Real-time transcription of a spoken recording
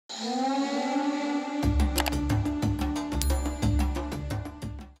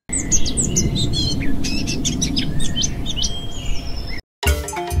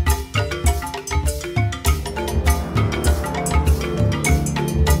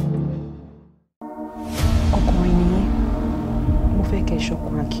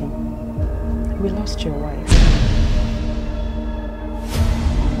We lost your wife.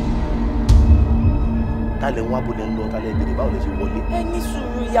 Tale wá bo le nlọ tale bere báwo lẹ ṣe wọlé. Ẹ ní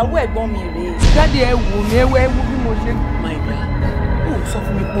sùúrù ìyàwó ẹ̀gbọ́n mi rèé. Daddy ẹ wò mí ẹ wo bí mo ṣe. My dear. Ó sọ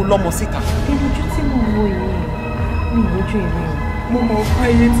fún mi pé ó lọ́mọ síta. Ibi ojú tí mo wo yìí mi lójú ìrìn. Mo mọ̀ pé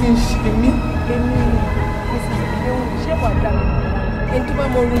ayé tí ń ṣe mí. Èmi Mrs. Leon ṣé wàá dá mi. Ẹni tó bá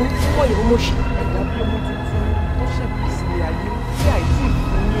mọ orin wọ́n yìí mo ṣe. Ẹ̀dá bí ọmọ tuntun tó ṣẹ̀kù sílé ayé tí àìsí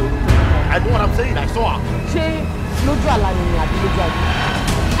ìfún ní òkú. I know what I'm saying, I saw her. Ṣé lójú àlá ni àbí lójú ayé?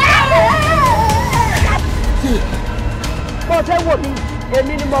 Bó ṣe wò mí,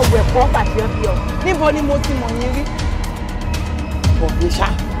 èmi ni mo wẹ̀ kọ́ pàṣẹ bí ọ. Níbo ni mo ti mọ̀ yín rí? Bọ̀dé ṣá,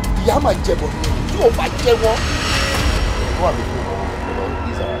 ìyá máa jẹ bọ̀dé tí ò bá jẹ wọ́n. Wọ́n àbí kò lọ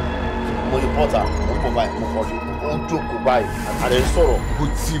ìzà mo lè pọ́tà mo kọ́ báyìí mo kọ́ ó jókòó báyìí àrẹ sọ̀rọ̀ kò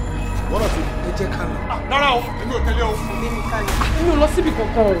tí ì wọ́n náà ti ẹ jẹ́ ká lọ. Rárá o, èmi ò tẹ́lẹ̀ o. Èmi ká lọ. Mi ò lọ síbi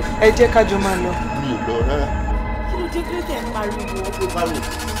kankan o. Ẹ jẹ́ ká jọ máa lọ. Mi ò lọ rárá. Kí ló dé kí ló dé ẹ pariwo? Ó pariwo.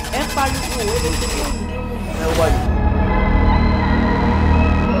 Ẹ pariwo ẹ lè ṣe bí òmùdé wò. Ẹ wáyé.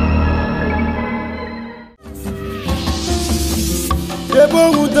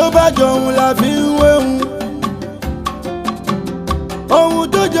 Ohun tó bá jọ ohun la fi ń wéhun.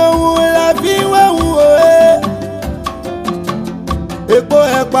 Ohun tó jọ ohun la fi ń wéhun òye. Èpo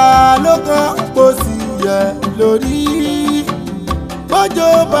ẹ̀pà ló kàn kó sì yẹ lórí. Bójò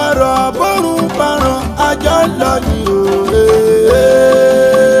bá rọ̀ bórun bá ràn àjọ ń lọ ní òye.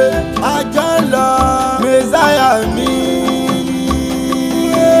 Àjọ ń lọ mẹ́sáyà mi.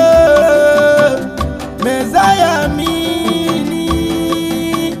 Mẹ́sáyà mi.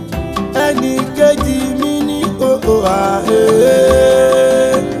 Ẹni kejì mi ní òhò àhè.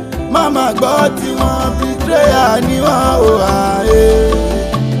 Màmá gbọ́ tí wọ́n betrayal ní wọ́n ò àhè.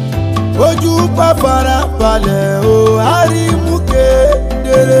 Ojú pa fara balẹ̀ o àrímú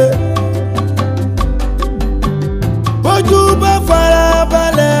kedere. Ojú pa fara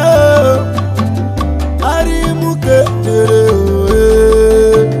balẹ̀ o àrímú kedere o.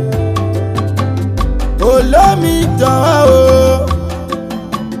 Olómi jọ̀wọ́ o.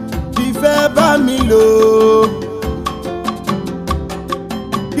 Fífẹ́ bá mi lò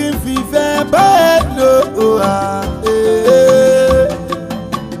kí n fífẹ́ bá ẹ lò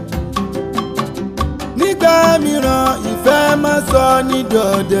nígbà mìíràn ìfẹ́ máa sọ ní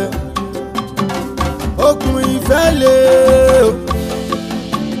dọ̀dẹ̀ okùn ìfẹ́ lè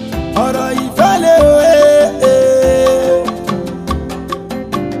ọ̀rọ̀ ìfẹ́ lè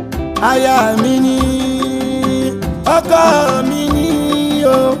aya mi ni ọkọ mi ni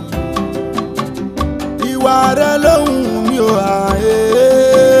o. Ìwà rẹ lóhùn mi ò àyè.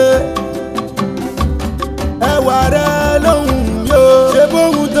 Ẹwà rẹ lóhùn mi ò. Ṣé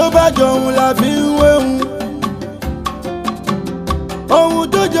bóhun tó bá jọ ohun la fi ń wéhun? Ohun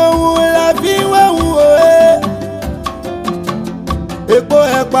tó jọ ohun la fi ń wéhun òye. Èpo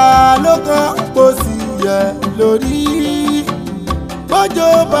ẹ̀pà ló kàn kó sì yẹ lórí. Bójò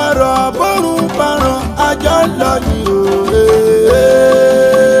bá rọ̀ bórun bá ràn àjọ ń lọ ní òye.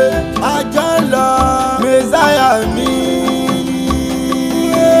 Àjọ ń lọ mẹ́sáyà mi.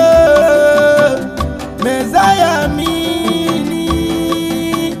 Mẹ́sáyà mi ní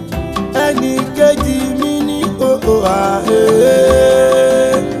ẹni kejì mi ní òhò àhè.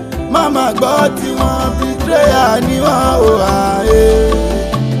 Màmá gbọ́ tí wọ́n betrayal ní wọ́n ò àhè.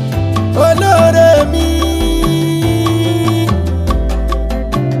 Olóore mi.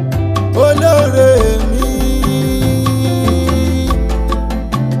 Olóore mi.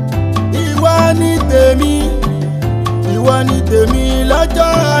 Ìwọ ni tèmi. Ìwọ ni tèmi lọ́jọ́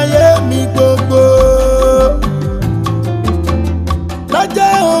ayé mi gbogbo. Lọ́jọ́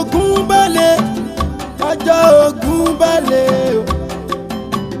ogun balẹ̀. Ọjọ́ ogun balẹ̀.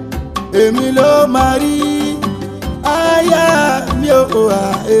 Èmi ló máa rí aya mi ò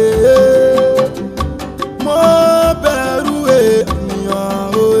àhè. Mo bẹ̀rù ènìyàn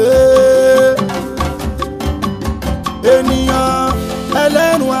òye. Ènìyàn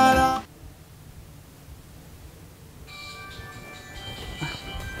ẹlẹ́nu ara.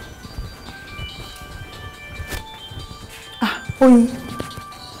 Oyin.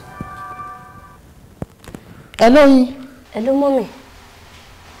 Hello Oyin. Hello mọ́mì.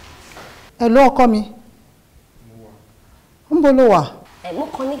 Hello ọkọ mi. Ń bọ̀ ló wà? Mo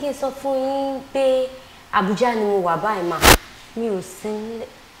kàn ní kí n sọ fún yín pé Abuja ni mo wà báyìí mà. Mi ò sí nílé.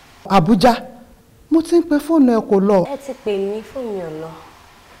 Abuja mo ti ń pe fóònù ẹ kò lọ. Ẹ ti pè mí fóònù mi ò lọ.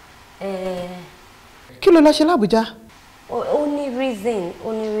 Kí ló lọ ṣe l'Abuja? Ó ní reason.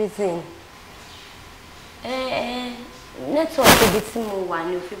 Network ibi tí mo wà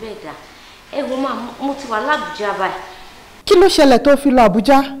ní ó fi bẹ́ẹ̀ dá. Wo máa mo ti wà l'Abuja báyìí. Kí ló ṣẹlẹ̀ tó fi lọ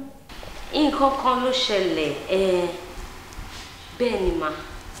Abuja? Nǹkan kan ló ṣẹlẹ̀. Bẹ́ẹ̀ ni mà.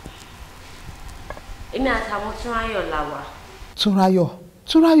 Èmi àtàwọn Túnráyọ̀ la wà.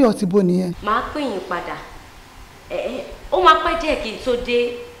 Túnráyọ̀ ti bó nìyẹn? Màá pè yín padà. Ó máa pẹ́ díẹ̀ kí n tó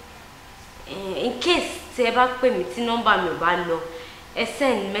dé. In case tí ẹ bá pè mí tí nọ́mbà mi ò bá lọ, ẹ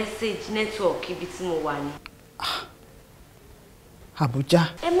send message network ibi tí mo wà ní. Abuja.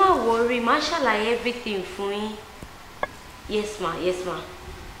 Ẹ má worry, màá ṣàlàyé everything fún yín. Yes ma.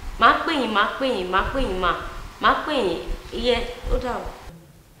 Màá pè yín ma. Màá pè yín. Iye ó dà o.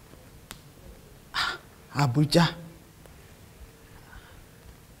 Abuja.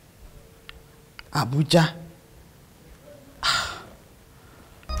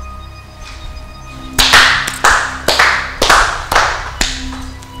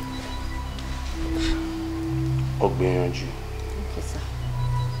 Ọgbìyànjú.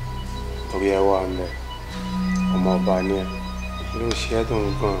 Orí ẹ wà ń bẹ. Ọmọ ọba ni ẹ. Ló ṣe ẹ́ tó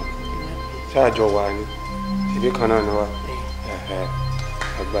ń gbọ̀n. Ṣáàjọ wa ni. Ṣèbí kan náà ni wá.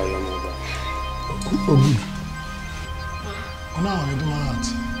 Àgbà ìyá ọmọ ọba. Ogun. Ọ̀nà àwọn ẹni tó máa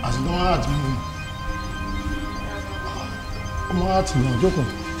àti tó máa àti mímu. Ó máa àti náà jókòó.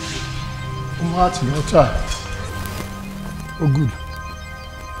 Ó máa àti náà tà. Ó good.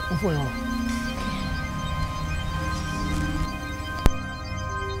 Ó fún ẹ̀yàn.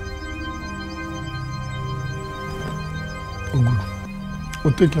 Ó good. Ó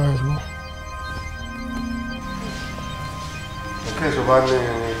take care as well. Okay, so bá ní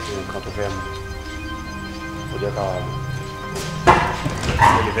nǹkan tó fẹ́ mu. Ó jẹ́ ká wà lọ.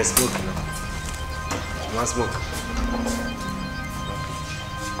 Mo lè fẹ́ smoke náà. Mo máa smoke.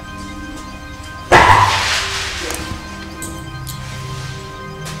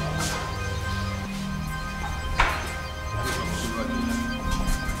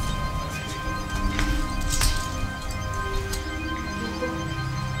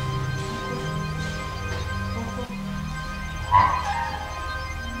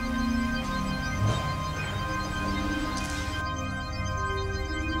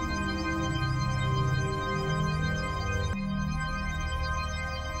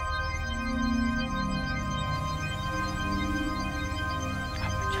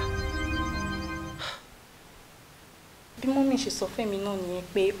 Ṣe sọ fún mi náà nìyẹn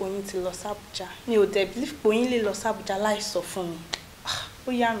pé Oyin ti lọ s'Abuja. Mi ò dẹ̀ believe pé Oyin lè lọ s'Abuja láì sọ fún mi.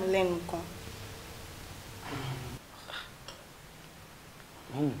 Ó yà mí lẹ́nu kan.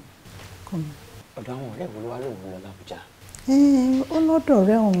 Ọ̀dọ̀ àwọn ọ̀rẹ́ ìwòlúwà ló mú lọ l'Abuja. Ó lọ́dọ̀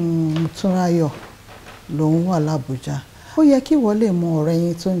ọ̀rẹ́ òun Mọ́túnráyọ̀ lòun wà l'Abuja. Ó yẹ kí ìwọ lè mọ ọ̀rẹ́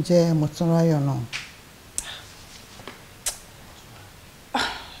yín tó ń jẹ́ Mọ́túnráyọ̀ náà.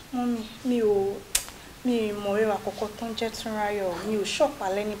 Mọ́mì, mi ò mọ̀ ọ̀rẹ́ wa kọ́kọ́ tó ń jẹ́ Túnráyọ̀. Mi ò ṣọ̀pá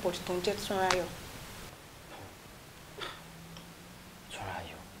lẹ́nìbọ̀dì tó ń jẹ́ Túnráyọ̀.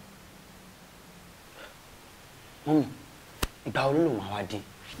 Mọ́mì, ìgbà wo ló lò máa wá dé?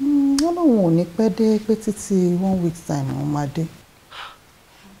 Wọ́n lòun ò ní pẹ́ dé pé títí 1 week time wọ́n máa dé.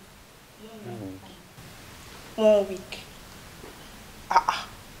 1 week.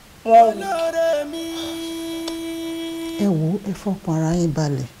 1 week. Ẹ wo ẹ fọkàn ara yín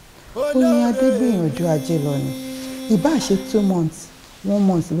balẹ̀. Oyin Adégbìyànjú ajé lọ ni. Ìbá ṣe 2 months 1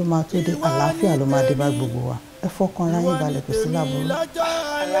 month ló máa tó dé. Àlàáfíà ló máa dé bá gbogbo wa. Ẹ fọkàn ara yín balẹ̀ kò sí láburú.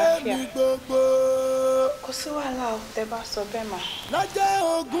 Àlàáfíà. Kò sí wàhálà o, tẹ́ bá sọ bẹ́ẹ̀ mà. Lọ́jọ́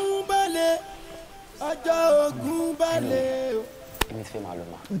ogun balẹ̀, ọjọ́ ogun balẹ̀. Èmi ti fẹ́ máa lọ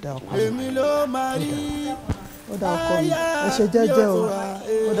mà. Ó dá ọkọ Èmi ló máa rí. Ó dá ọkọ mi. Ẹ ṣe jẹ́jẹ́ o.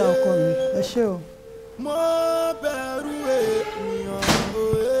 Ó dá ọkọ mi. Ẹ ṣé o. Mo bẹ̀rù ènìyàn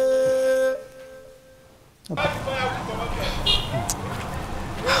òye.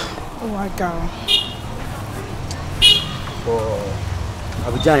 Ó wá ga o.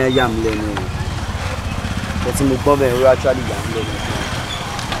 Abuja yẹn yà mí lẹ́nu o. Bẹ́ẹ̀ tí mo gbọ́ bẹ́ẹ̀ ó actually yà mí lẹ́nu.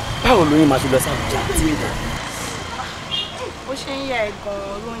 Báwo lóyún máa ṣe lọ sí Abuja tí ìgbà? Ó ṣe ń yà ẹ̀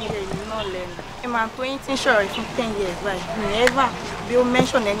gan-an ló ń yẹ ìlú náà lẹ́nu. Ẹ máa tó yín tí ń ṣọ̀rọ̀ fún 10 years báyìí. Mi ever bí ó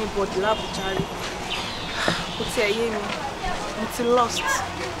mention anybody l'Abuja rí. Kò tiẹ̀ yé mi. Mo ti lost.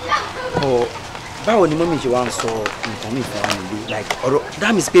 Báwo ni mọ́mì ṣe wá ń sọ nǹkan mi fún wa nílé? Like ọ̀rọ̀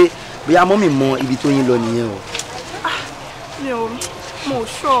that means pé bóyá mọ́mì mọ ibi tó yín lọ nìyẹn o. Mo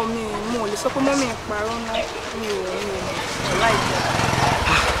sure mo lè sọ pé mọ́mì ń parọ́ náà. Mi ò láìpẹ́.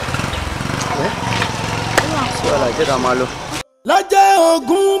 Ṣé ọ̀la ìjẹ́ta máa lọ? Lọ́jọ́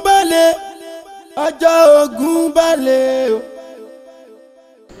ogun bá balẹ̀ ọjọ́ ogun balẹ̀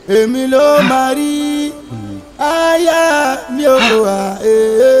èmi ló máa rí aya mi ò wá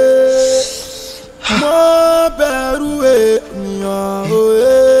mo bẹ̀rù ènìyàn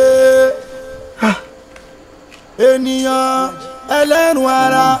ènìyàn ẹlẹ́nu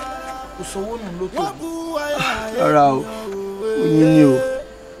ara. Rárá o, oyin ni o.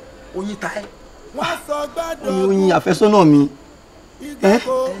 Oyin ta ẹ́. Oyin àfẹ́sọ́nà mi.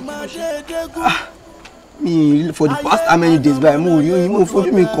 Mi for the past how many days báyìí mo rí oyin mo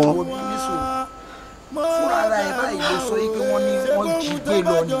fojú mi kan. Fúnra ara ẹ̀ báyìí ló sọ pé wọ́n jí gbé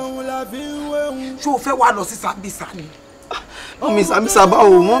lọ ni. Ṣé o fẹ́ wá lọ sí Sambisa ni? Mọ́mí Sambisa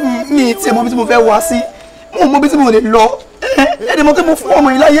báwo mi tí mo bí tí mo fẹ́ wá sí mo mọ bí tí mo lè lọ. Ẹni mo kí mo fún ọmọ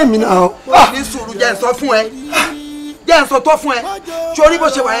yìí láyé mi náà. Ní sùúrù jẹ́ ń sọ fún ẹ. Jẹ́ ń sọ tó fún ẹ. Sórí bó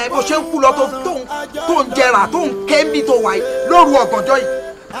ṣe wà yẹn bó ṣe ń kú lọ tó ń jẹrà tó ń ké ń bí tó wà yìí lóru ọ̀gànjọ́ yìí.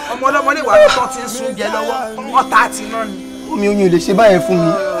 Ọmọ ọlọ́mọ lè wà lọ́tọ́ tí ń sun jẹ lọ́wọ́. Ọ̀tá àti iná ni. Omi oyin ò lè ṣe báyẹn fún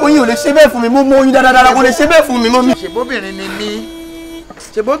mi. Oyin ò lè ṣe bẹ́ẹ̀ fún mi. Mo mọ oyin dáadáa kò lè ṣe bẹ́ẹ̀ fún mi mọ́ mi.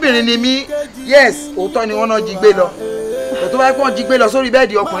 Ṣèbóbìnrin ni mí. Yes, òótọ́ ni wọ́n náà jí gbé lọ. Tó bá yẹ kó jí gbé lọ sórí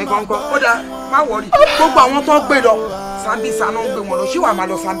bẹ́ẹ̀dì ọkùnrin kankan. Ó dáa, má wọrí. Gbogbo àwọn tó gbé lọ Sambisa náà ń gbé wọn lọ. Ṣé wàá máa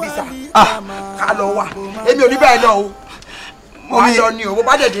lọ Sambisa? Ká lọ wà. Èmi ò ní bẹ́ẹ̀ lọ o. Wọ́n á lọ ní o. Bó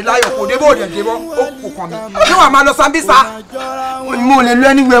bá dẹ̀dẹ̀ láyọ̀ kò dé bó dẹ̀dẹ̀ bọ́. Ó kò kàn mí. Ṣé wàá máa lọ Sambisa? Mo lè lọ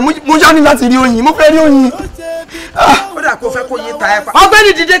anywhere. Mo ṣá ní láti rí oyin. Mo fẹ́ rí oyin. Ó dà kó fẹ́ kó yín ta ẹ pa.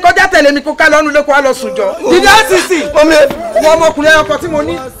 Ọ̀gbẹ́ni dìde kọjá tẹ̀lé mi kó ká lọ́nu lé kó wá lọ sùn jọ. Dìde ẹ́sìsì. Wọ́n ọmọkùnrin ẹranko tí mo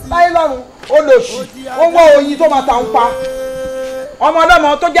ní. Láyé lọ́run ó lò sí. Ó wọ́ oyin tó máa ta ń pa. Ọmọ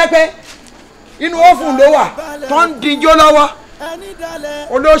ọlọ́mọ tó jẹ́ pé inú ófùn ló wà tó ń dijó lọ́wọ́.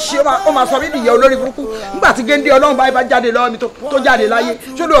 Olóṣì ó máa sọ mí nìyẹn olórí burúkú. Nígbà tí géńdé ọlọ́run bá jáde lọ́wọ́ mi tó jáde láyé.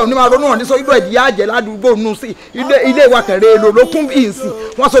 Ṣódò ọ̀hún ni máa ronú ọ̀hún ní sọ ìlú ẹ̀dí àjẹ́ ládùúgbò nù sí ilé ìwà kẹrẹ́ èlò ló kún bí ìsìn.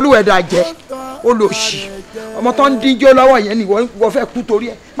 Wọ́n sọ olúwẹ̀dà jẹ́ olóṣì. Ọmọ tó ń dijó lọ́wọ́ yẹn ni wọ́n fẹ́ kú torí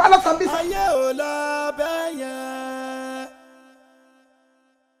ẹ̀. Má lọ Sambisa.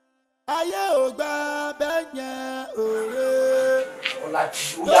 Ayé ò gbà bẹ́ẹ̀ yẹn òye.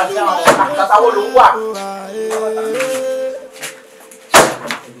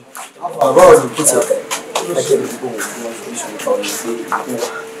 Bàbá ò ní kú ti ọ̀kẹ́. Ẹ̀jẹ̀ mi kò wọ́n fún oríṣiríṣi ọ̀rọ̀ sí àbúrò.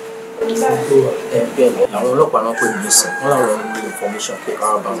 Bẹ́ẹ̀ ni àwọn ọlọ́pàá náà pè mí nísìn. Wọ́n làwọn ń ní information pé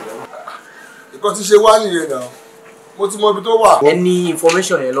káwá bá wọn. Nǹkan ti ṣe wá nìyẹn náà. Mo ti mọ ibi tó wà. Ẹ ní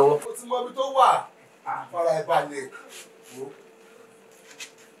information yẹn lọ́wọ́. Mo ti mọ ibi tó wà. Fara ẹ̀ balẹ̀.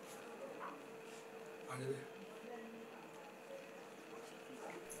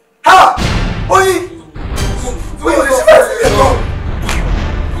 Oyin! Oyin ò lè ṣe bẹ́ẹ̀ sí ẹ̀kọ́.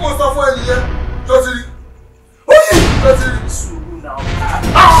 Kí mo sọ fún ẹnìyẹn? Tó ti rí. Oyin! Tó ti rí. Sùúrù náà.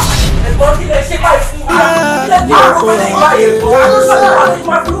 Ẹ̀gbọ́n kí lè ṣe báyìí fún wa? Ilé tí ó kọ́ lè wá èkó. Àti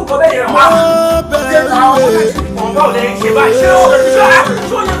máa fi rúkọ bẹ́ẹ̀ yẹn wá. Ọ̀gá ò lè ṣe báyìí. Ṣé o lè ṣe báyìí?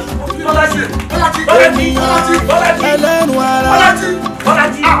 Bọ́lájí! Bọ́lájí! Bọ́lájí! Ẹlẹ́nu ara. Bọ́lájí!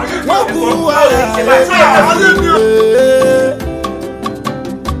 Bọ́lájí! Wọ́n kú ara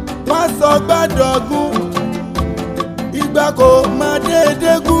wọ́n sọ gbàdọ̀gún ìgbà kò má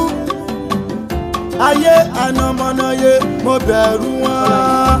déédéé gún ayé ànàmọ́nàyé mo bẹ̀rù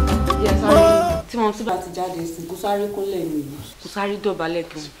wọn. tí wọ́n tún bá ti jáde sí kó sáré kúnlẹ̀ mi kó sáré dọ̀bálẹ̀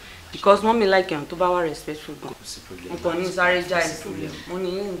gan because mọ́mí like ẹ̀hún tó bá wà respectful gan mo kàn ní sáré já ẹ̀ mo ní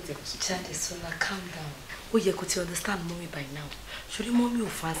yín tẹ̀. Jáde Sola, calm down. Ó yẹ kó ti understand mommy by now. Ṣorí mommy ò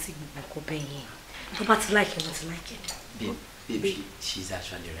fancy gbogbo nǹkan bẹ́ẹ̀ yẹn. Tó bá ti like ẹ̀ wọ́n ti like ẹ̀. Baby, she's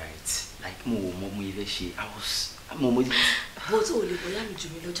actually right. Like, mo even she, I was, mo. But only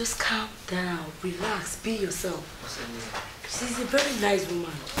boy, just calm down, relax, be yourself. She's a very nice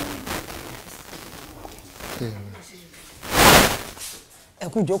woman. Ẹ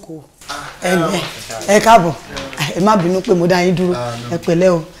kú jókòó. Ẹ káàbọ̀. Ẹ má bínú pé mo dá yín dúró. Ẹ pẹ̀lẹ́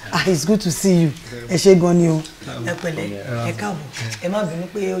o. It's good to see you. Ẹ ṣé gan ni o. Ẹ pẹ̀lẹ́. Ẹ káàbọ̀. Ẹ má bínú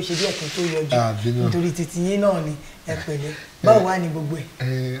pé ó ṣe díẹ̀ kí n tó yọjú. Nítorí titi yín náà ni. Ẹ pẹ̀lẹ́. Báwo wà ní gbogbo ẹ̀?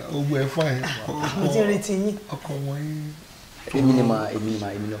 Gbogbo ẹ̀ fine. Mo ti retí yín. Ọkọ wọn yín. Èmi ni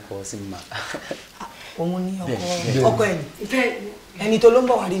ọkọ sí mi ma. Òun ni ọkọ ẹ̀ ni. Ẹni tó ló ń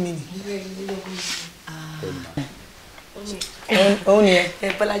bọ̀ wá rí mi ni. Òun ni ẹ.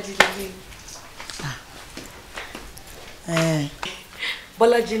 Bọ́lájí lè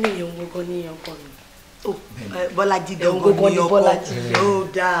Bọ́lájí ní ìyẹn gbogbo ní ọkọ mi. Bọ́lájí dẹ̀ gbogbo ní ọkọ. Ó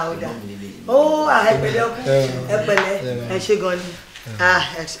dáa, ó dáa. Ó ẹ pẹ̀lẹ́ ọkọ. Ẹ pẹ̀lẹ́. Ẹ ṣé gan ni.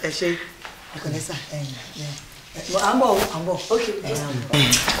 Ẹ ṣé. Ẹ pẹ̀lẹ́ sà. àbọ̀. Okay.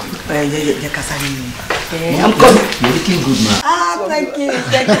 Jẹ́ ká sáré ni. I'm coming. You're looking good, man. Thank you so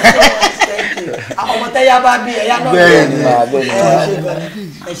much. Thank you. Ọmọ tẹ́yà bá bí ẹ̀yà náà. Bẹ́ẹ̀ni.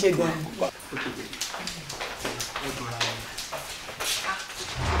 Ẹ ṣé gan.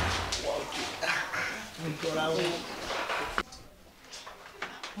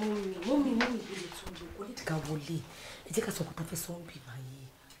 Mọ́mí ìbílẹ̀ tó ń lò kó ní ìdíkà wọlé. Ẹ jẹ́ ká sọ pé ta fẹ́ sọ ń bì báyìí.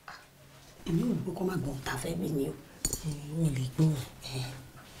 Èmi ò gbọ́ kó má gbọ́n ta fẹ́ bí ni o. Mo lè gbọ́.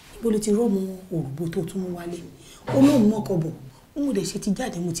 Ibo ló ti rọ́ọ̀mù òrùbó tó tún mú wálé. Olóhùn mọ́kọ bọ̀. Mo lè ṣe ti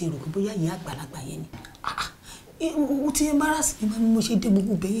jáde mo ti rò pé bóyá ìyá àgbàlagbà yẹn ni. O ti embarrass mi mo ṣe dé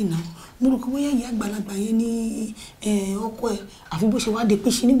gbogbo bẹ́yìn náà. Mo rò pé bóyá ìyá àgbàlagbà yẹn ní ọkọ ẹ̀ àfi bó ṣe wá dé pé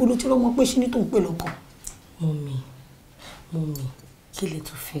ṣe níbo ló ti rọ́ọ̀mù pé ṣe ní tó ń pè lọ́kọ. Mọ́mí kí lè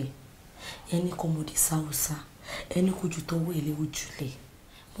tó fẹ́ ẹni kọ́ mọ̀dé sáwọ́sá ẹni kò jù tọwọ́ ilé ojúlẹ̀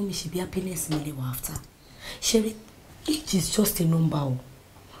mọ́mí ṣe bí happiness mi lè wà after ṣeré age is just a number o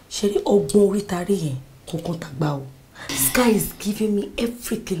ṣeré ọgbọ́n orí tarí yẹn kankan tàgbà o sky is giving me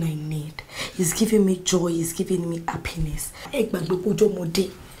everything I need is giving me joy is giving me happiness ẹ gbàgbé kójọ́ ọmọdé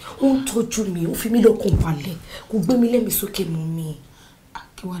ó ń tọ́jú mi ó fi mí lọ́kàn balẹ̀ kò gbé mi lẹ́mi sókè mọ́mí.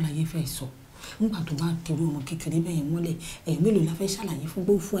 Kí wàá láyé fẹ́ sọ nígbà tó bá kiri ọmọ kékeré bẹ́yẹn mọ́lẹ̀ ẹ̀yìn mélòó la fẹ́ ṣàlàyé fún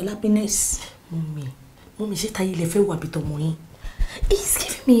gbó fún ẹ happiness. Mọ́mí ṣé táyé lẹ fẹ́ wà bí tọmọ yín he's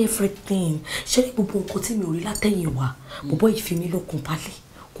giving me everything ṣé ní gbogbo nǹkan tí mi ò rí látẹ̀yìn wá bọ̀bọ̀ ìfi mi lọ́kàn balẹ̀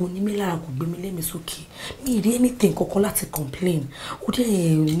kò ní mi lára kò gbé mi lẹ́mi sókè mi ì rí anything kankan láti complain ó dẹ̀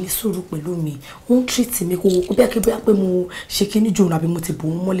ní sùúrù pẹ̀lú mi ó ń treat mi kò wọ́n bí akébí pé mo ṣe kí ní jòrò àbí mo ti bò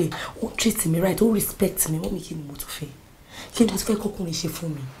ó mọ́lẹ̀ ó ń treat mi right ó respect mi mọ́mí kí ni mo tún fẹ́ kọ́kùnrin ṣe fún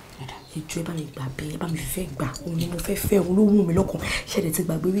mi ìjọ ẹ bá mi gbà bẹ́ẹ̀ ẹ bá mi fẹ́ gbà òun ni mo fẹ́ òun ló wù mí lọ́kàn ṣẹ̀dẹ̀ ti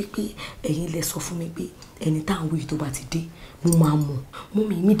gbàgbé wípé ẹ̀yin lẹ sọ fún mi pé ẹni tá à ń wí tó bá ti dé mo máa mọ̀ mọ́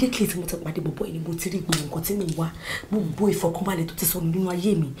mi immediately tí mo ti pàdé bọ̀bọ̀ ẹni mo ti rí gbogbo nǹkan tí mo wá gbogbo ìfọkànbalẹ̀ tó ti sọnù nínú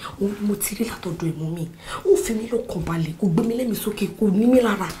ayé mi òun ni mo ti rí látọ̀dọ̀ ẹ̀ mọ́ mi ó fi mí lọ́kàn balẹ̀ kò gbé mi lẹ́mi sókè kò ní mi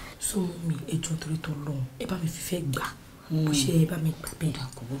lára so mọ́ mi ẹjọ́ torí tó lọ́hùn ẹ bá mi fẹ́ gbà bó ṣe ẹ bá mi gbà bẹ́ẹ̀.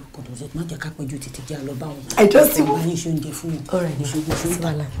 Kò tó ṣe má jẹ́ ká péjú títí jẹ́ àlọ́ bá wọn. ẹjọ́ sí wọn. Báyìí ṣe oúnjẹ fún wọn. ọ̀rẹ́ ni ṣogbó fún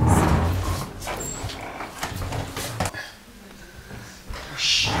wàhálà.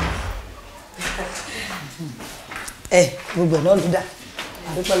 Gbogbo ẹ̀ náà ló dá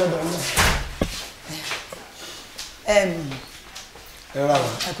àdúpẹ́ lọ́dọ̀ ọ̀nà.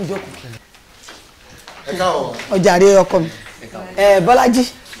 Ẹ kú jókòó. Ẹ káàbọ̀. Ọjàre ọkọ mi. Bọ́lájí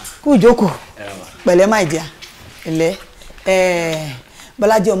kú jókòó. Pẹ̀lẹ́ máa jẹ́ ilẹ̀.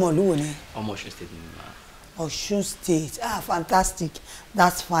 Bọ́lájí ọmọ ìlú wo ni? Ọmọ Ọ̀ṣun state ni ma. Ọ̀ṣun state fantastic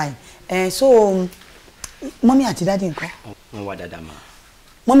that's fine. So mọ́mí àti dádì ńkọ́? Wọ́n wá dáadáa ma.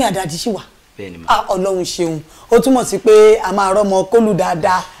 Mọ́mí àti dádì ṣì wà? Bẹ́ẹ̀ni ma. Ọlọ́run ṣeun ó túmọ̀ sí pé a máa rọ́mọ kólú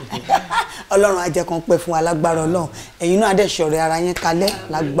dáadáa Ọlọ́run á jẹ́ kan pẹ́ fún wa lágbára Ọlọ́run ẹ̀yin náà dẹ̀ ṣọ̀rẹ́ ara yẹn kalẹ̀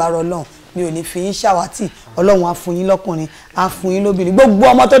lágbára Ọlọ́run mi ò ní fi yín ṣàwátì Ọlọ́run á fún yín lọ́kùnrin á fún yín lóbìnrin gbogbo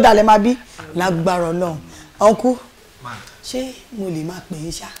ọmọ tó dalẹ̀ máa bí lágbára Ọlọ́run ọ̀nkú ṣé mo lè máa pè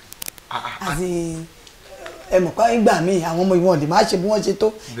yín ṣá àti ẹ mọ̀ pé ìgbà míì àwọn ọmọ ìwọ̀n lè má ṣe bí wọ́n ṣe tó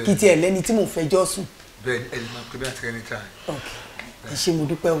kí tiẹ̀ lẹ́ni tí mò ń fẹjọ́ sùn. Bẹ́ẹ̀ni ẹ lè máa pè bí àti ẹni tí a. Ẹ ṣé mo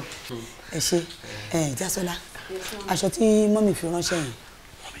dúpẹ́ o ẹ ṣé Jásọ́lá aṣọ tí mọ́mì fi ránṣẹ́ yìí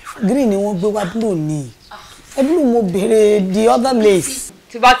green ni wọ́n gbé wá blue ni blue mo béèrè the other lace.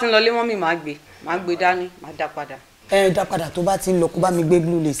 tí bá ti ń lọ lé mọ́mì máa gbé dání máa dá padà. Dá padà tó bá ti ń lọ kó bá mi gbé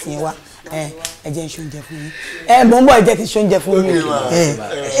blue lace yẹn wá ẹ jẹ́ n ṣe oúnjẹ fún yín mò ń bọ̀ ẹ jẹ́ kí n ṣe oúnjẹ fún yín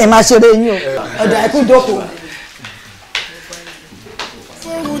ẹ máa ṣeré yín o ọ̀dà ẹ kú jókòó.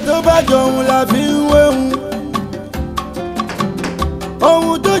 ohun tó bá jọ òun la fi ń wéhun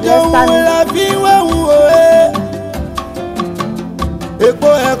ohun tó jọ òun la fi ń wéhun òye èpo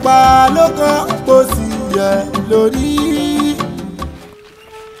ẹ̀pà ló kàn kó sì yẹ lórí.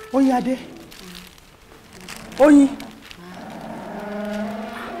 Oyin Adé Oyin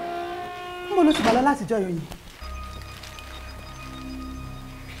mo ló ti bàlọ́ láti jọ Oyin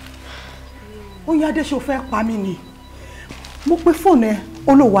Oyin Adé ṣe o fẹ́ pa mí ni mo pe fóònù ẹ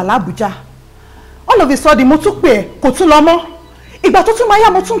ó lọ wà l'Ábùjá all of a sudden mo tún pè ẹ kò tún lọ mọ́ ìgbà tó tún máa yá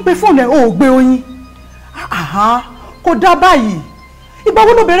mo tún pe fóònù ẹ ó gbé Oyin kò dá báyìí ìgbà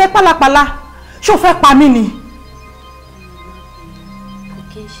wo ló bẹ̀rẹ̀ pálapàla ṣé o fẹ́ pa mí ni. kò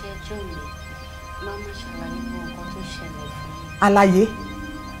kí n ṣe ẹjọ́ mi máa ma ṣàlàyé fún nǹkan tó ṣẹlẹ̀ fún mi. àlàyé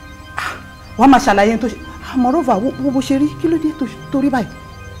wọ́n máa ṣàlàyé tó ṣe àmọ́rọ́fà wo bó ṣe rí kí ló dé torí báyìí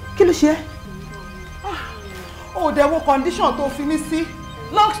kí ló ṣe é. ó dẹ̀ wo condition tó fi mí sí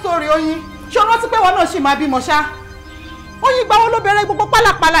long story Oyin ṣé o rántí pé wọn náà ṣì máa bímọ ṣá Oyin ìgbà wo ló bẹ̀rẹ̀ gbogbo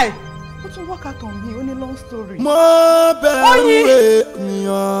pálapàla ẹ̀ ó tún work out on me ó ní long story. mo bẹ̀rù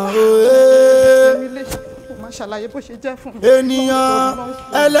ènìyàn òye. ṣàlàyé bó ṣe jẹ́ fún mi. ènìyàn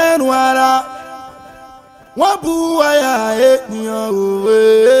ẹlẹ́rùn ara wọ́n bu àyà ènìyàn òwe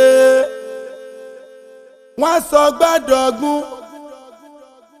wọ́n sọ gbàdọ̀gún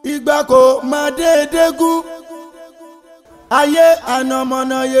ìgbà kò má déédé gún ayé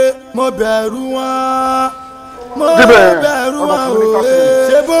ànàmọ́nàyé mo bẹ̀rù wọn mo bẹ̀rù wọn òwe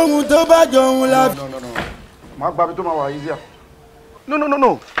ṣé bóun tó bá jọ òun la. máa gbabi tó máa wà easier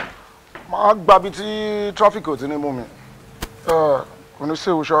no máa gbabi tí traffic ò ti ní mú mi kò ní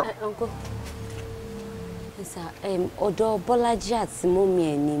séwu ṣá. ọ̀dọ̀ Bọ́lájí àti mọ́mí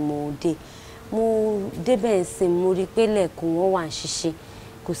ẹ̀ ni mo dé mo débẹ̀ ń sìn mo rí i pé lẹ́ẹ̀kún wọn wà ń ṣiṣẹ́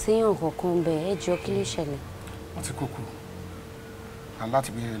kò séèyàn kankan bẹ́ẹ̀ ẹ jọ kí ló ṣẹlẹ̀. wọ́n ti kúkú and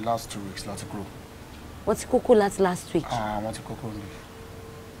láti bí last 2 weeks láti kúrò. wọ́n ti kúkú láti last week. wọ́n ti kúkú ní.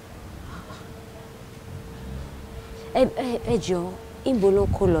 ẹ jọ ìbò ló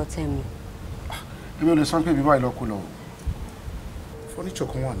kó lọ tẹ̀mí. èmi ò lè sọ pé ibi báyìí lọ kó lọ fọ́níṣọ̀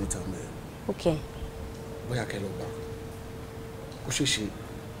kan wà níta mẹ́. ok. bóyá kẹ́ lọ gbà ó ṣeé ṣe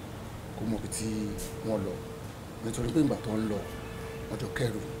kó mọ̀ bí tí wọ́n lọ nítorí pé ìgbà tó ń lọ ọjọ́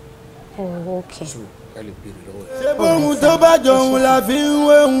kẹrù. ok. so ẹ lè béèrè lọ́wọ́ ẹ. ṣé bóun tó bá jọ òun la fi ń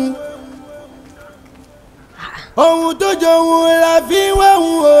wéhun ohun tó jọ òun la fi ń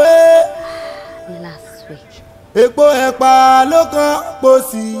wéhun òwe. last week. epo ẹ̀pà ló kàn pò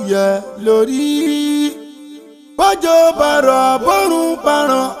sí yẹ lórí bọ́jọ́ bàrọ̀ bọ́rùn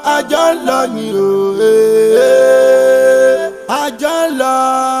paràn àjọ ń lọ ní òwe àjọ ń lọ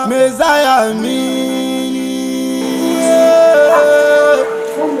mẹ́sáyà mi ni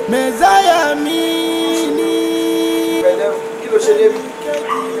mẹ́sáyà mi ni. kí ló ṣe débi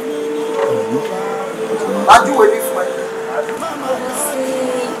ajúwe ní fún ẹ.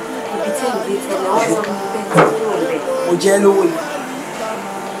 mo jẹ́ lówó ni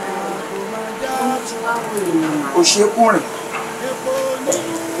kò ṣe kú rìn.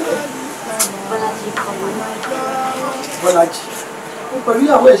 Bọ́lájí pẹ̀lú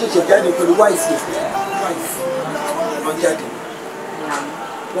ìyàwó ẹ̀ ṣẹ̀ṣẹ̀ jáde pẹ̀lú wáìfì lọ jáde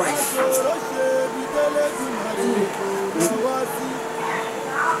wáìfì.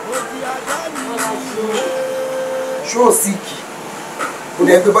 ṣó o síìkì kò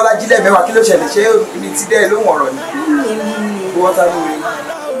dẹ̀ pé Bọ́lájí lẹ́ẹ̀mẹ́wàá kí ló ṣẹlẹ̀ ṣé ibi tí dẹ́ lóhùn ọ̀rọ̀ ni wọ́n sáré wọlé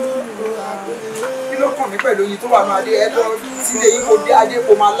kí ló kàn mí pẹ̀lú oyin tó wà ní adé ẹ lọ sílé yín kò dé adé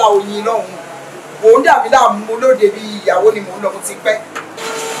kò máa lá oyin lọ́hùn mò ń dàbí láàmú lóde bí ìyàwó ni mò ń lọ mo ti pẹ́.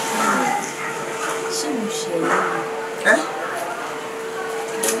 ṣé mo ṣe ẹ́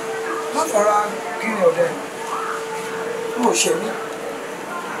má fara gírin ọ̀dẹ mo ò ṣe mí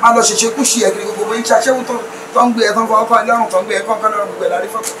má lọ ṣèṣe kú ṣe ẹ̀kiri gbogbo yín ṣaṣẹ́wó tó ń gbé ẹ̀ tó ń fọwọ́ kan lọ́rùn tó ń gbé ẹ̀ kọ́ńkọ́ lọ́rùn gbogbo ẹ̀ lárí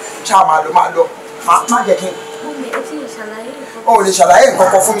fọ́tò ṣáà máa lọ má jẹ́ kí n. o ò lè ṣàlàyé nǹkan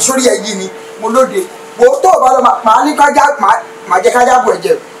kan fún mi sórí ẹ̀ yìí ni mo lóde wo tó o bá lọ máa ní kájá máa jẹ́ kájá bọ̀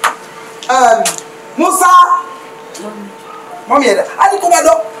ẹ̀jẹ̀ Musa mọ́mí ẹ̀dá á ní kó máa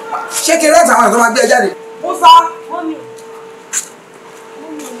lọ ṣé kí rẹ́ẹ̀tì àwọn ẹ̀tọ́ máa gbé ẹ jáde Musa.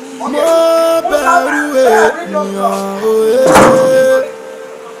 mo bẹ̀rù ènìyàn òye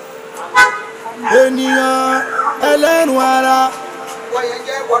ènìyàn ẹlẹ́rùn ara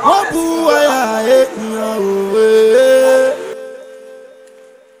wọ́n bu àyà ènìyàn òwe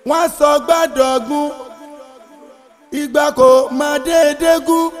wọ́n sọ gbàdọ̀gún ìgbà kò má déédé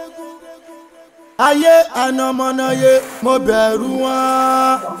gún ayé ànàmọ́nàyé mo bẹ̀rù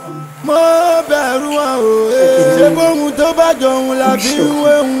wọn òye ṣé bóun tó bá jọ òun la fi ń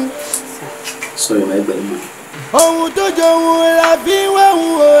wéhun ohun tó jọ òun la fi ń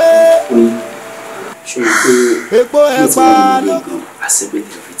wéhun òye epo ẹ̀pà ló.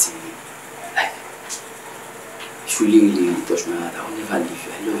 You really touch my heart. I will never leave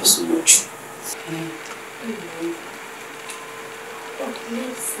you. I love you so much.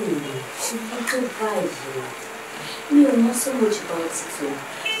 Mi ò mọ̀ so much about it o.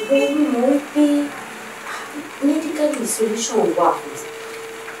 Bẹ́ẹ̀ ni mo ń pé medical solution wà fún it.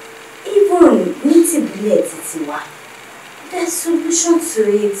 Even ní tìbílẹ̀ títí wa. There's solution to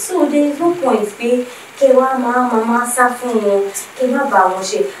it. So there is no point pé kẹ wá máa sá fún wọn kẹ má bá wọn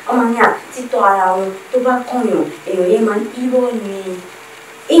ṣe ọmọ ní àtítọ́ ara wọn tó bá kọ̀yàn èèyàn yẹn máa ń irọ́ ni.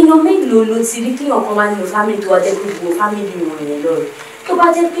 Èèyàn mélòó ló ti rí kíyàn kan máa ń lo family tó wá jẹ́ gbogbo family wọn yẹn lọ́rẹ̀. Tó bá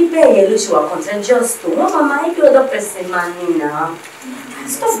jẹ́ pípẹ́ yẹn ló ṣe wà contagious tó wọ́n máa every other person máa ní náà.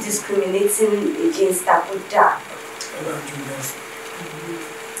 Stop discriminating against Abuja.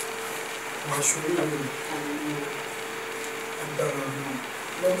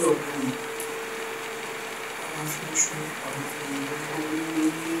 Lọ́dọ̀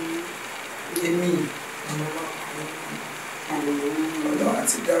èmi ọlọ́run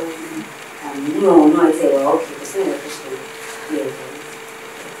àti dáwọ́ lé No, no, I said, well, okay, it's not a question. Yeah,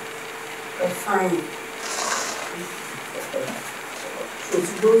 but fine. So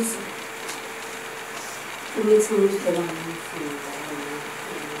it's those. You need to move the line from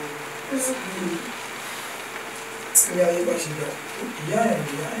Yeah, you got it. Yeah.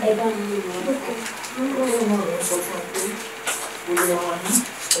 I don't know.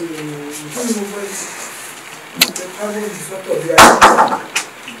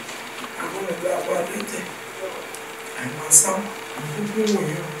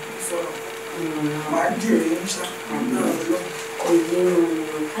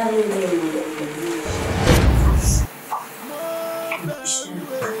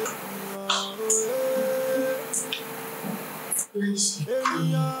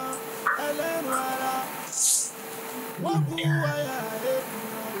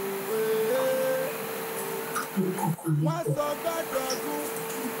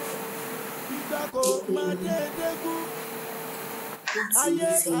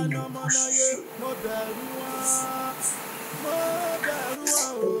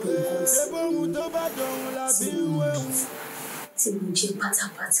 Tí mo jẹ́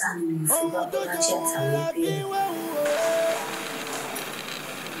pátápátá ni mo fi bá Bọ́lájí àtàwọn ẹbí ẹ̀.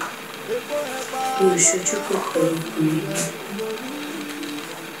 Mi ò ṣojú pọ̀ pẹ̀lú ọkùnrin náà.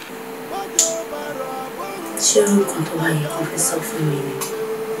 Ṣé orúkọ kan tó wáyé kan fi sọ fún mi ni?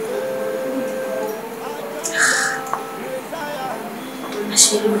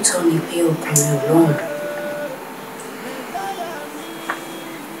 Ṣé lóòótọ́ ni pé ọkùnrin ò lọ́rùn?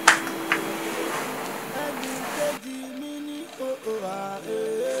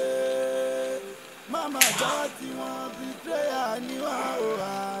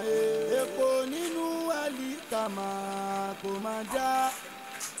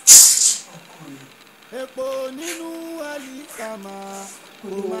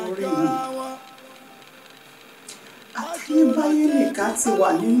 Àtúnyẹ̀báyé nìkan ti wà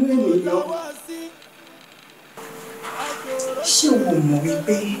nínú ènìyàn. Ṣé o mọ̀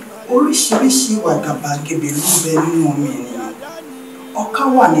wípé oríṣiríṣi ìwà gàbàgebè ló ń bẹ nínú ọmọ ènìyàn? Ọ̀ká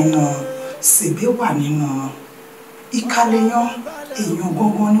wà nínú, sèbé wà nínú. Ìkàlẹ̀yàn èèyàn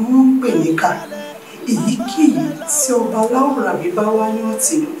gangan ni wọ́n ń pè níkà. Èyíkéyìí tí ọba Láwùrábí bá wá ní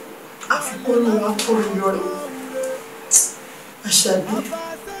ọ̀tí àfikún ló wá kó yọrí. Àṣàbí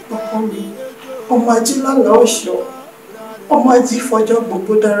ọkọ mi, ọmọ ají lálàá ọ̀ṣọ́, ọmọ ají fọjọ́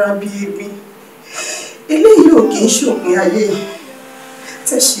gbogbo dára bí egbin. Eléyìí ò kì í ṣòpin ayé.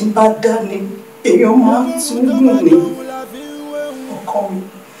 Tẹ̀sí bá dání èèyàn máa tún gùn ní. Ọkọ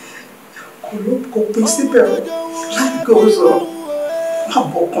mi kò pín síbẹ̀ o. Life goes on. Má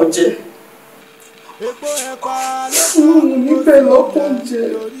bọ̀kan jẹ́. Níbẹ̀ lọ́kàn jẹ́.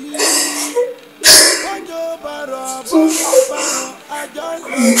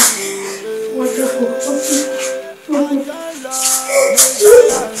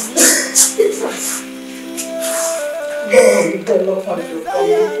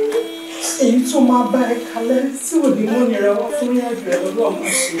 Èyí tó máa bá ẹ kalẹ̀ tí ò ní mọ́ nira wá fún ìrìnàjò ẹ̀ lọ́wọ́ ọmọ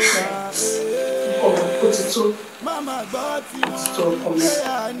ṣe ọ̀rọ̀ ó ti tó ọkọ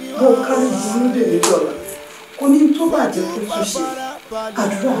mi bó kárí burú dè ní dọ̀là kò ní tó bàjẹ́ kó tún ṣe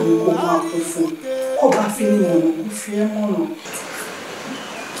àdúrà mi kó máa kó fún kó bá fi ní ọ̀nà kó fi ẹ́ mọ̀nà.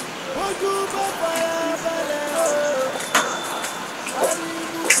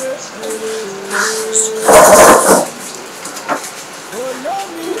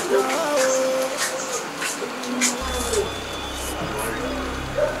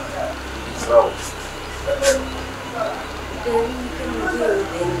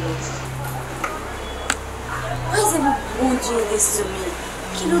 Why is everyone doing this to me?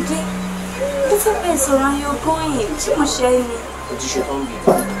 Kí ló dé? Mo fẹ́ bẹ́ẹ̀ sọ̀rọ̀ ayọ̀ going. Ṣé mo ṣe é ni? O ti ṣe tán bí.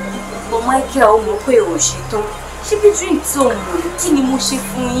 But Michael mọ̀ pé o ṣe tán. Ṣé bí drink tó mọ̀ ní kí ni mo ṣe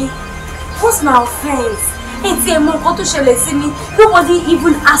fún yín? What's my offense? Ẹ ti ẹ̀ mọ nǹkan tó ṣẹlẹ̀ sí mi. Nobody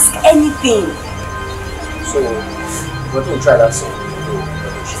even ask anything. So, what do you try that song?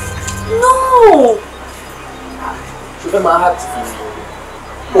 No! Ṣé fẹ́ máa hàtì fún mi?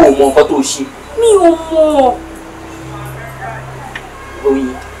 O ò mọ nǹkan tó ṣe. Mi ò mọ̀.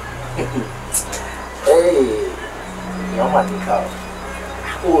 Oyin. Ìyá wà ní ká o.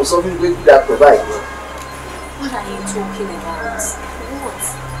 O sọ fún mi pé kí la pẹ̀ báyìí. What are you talking about? What?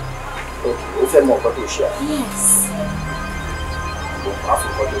 Okay, o fẹ́ mọ nǹkan tó ṣe à? Yes. O máa fún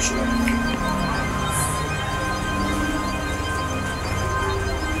nǹkan tó ṣe à?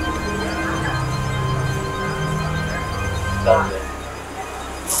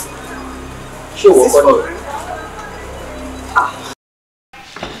 Ṣé ìwọ kọ́ ni?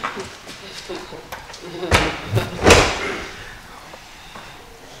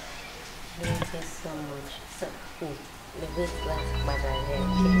 Thank you so much. So, the best last padà rẹ̀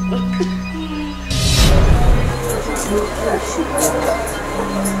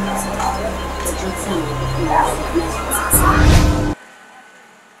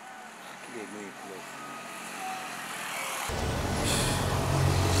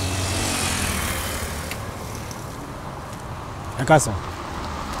ẹ káàsán.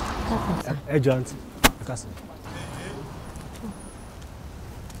 Ẹ jọ̀ọ́ àǹtí. Ẹ káàsán.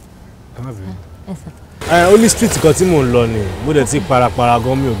 Ẹ má bẹ̀rẹ̀. Only street kan tí mò ń lọ ni mo dẹ̀ ti parapara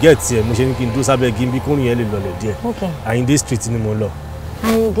gan mi ò get ẹ̀ mo ṣe ní kí n dúró sábẹ́ gímbí kórìn yẹn lè lọlẹ̀ díẹ̀. Àyìndé street ni mo lọ.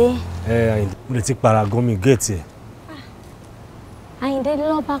 Àyìndé. Àyìndé mo dẹ̀ ti para gan mi get ẹ̀. Àyìndé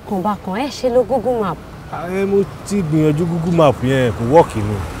lọ bákan ẹ ṣe lo Google Map. Mo ti gbìyànjú Google Map yẹn kò wọ́ọ̀kì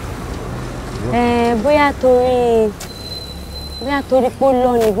ni. Bóyá torí pé ó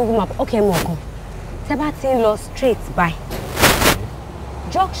lọ ní Google Map mọ̀ kan tẹ́ bá ti ń lọ straight by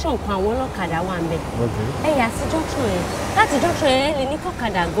junction kan àwọn ọlọ́kadà wà ń bẹ̀ ẹ yà sí junction yẹn láti junction yẹn lè ní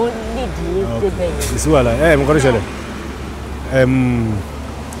kọ́kadà gan léèdì ní débẹ̀ yẹn. ìsí wàhálà mo kọ́ ní ṣẹlẹ̀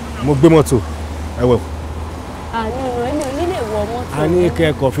mo gbé mọ́tò ẹ wẹ̀. nínú èmi ò ní lè wọ mọ́tò. a ní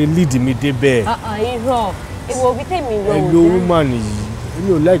kẹ́kọ̀ọ́ fi lead mi débẹ̀. irọ́ èwo bí tèmi lọ. ẹ lo woman yìí èmi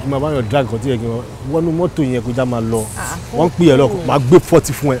ò láìkí máa bá yàn drag kan tí yẹ kí wọnú mọ́tò yẹn kó já máa lọ wọ́n ń pè é lọ́kọ̀ máa gbé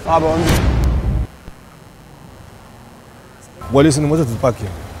 40 fún ẹ. wọlé sínú mọ́tò tó pààkì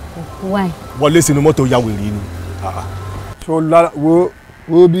ẹ̀. wọlé sínú mọ́tò ya wèrè ni. ṣó lára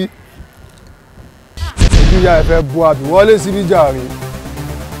wo bí ìyá ẹ fẹ́ bọ́ àbí wọlé síbí jàre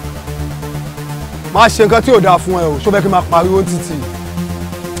má ṣe nǹkan tí ò dáa fún ẹ o ṣó fẹ́ kí n máa pariwo títì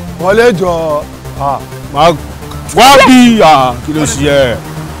wọlé jọ. máa wá bí kí ló ṣe ẹ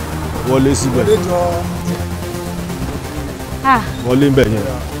wọlé síbẹ̀ wọlé ń bẹ̀ yẹn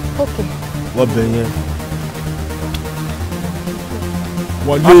wọ́n bẹ̀ yẹn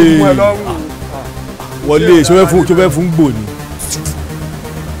wọlé ṣó fẹ́ fún gbò ni.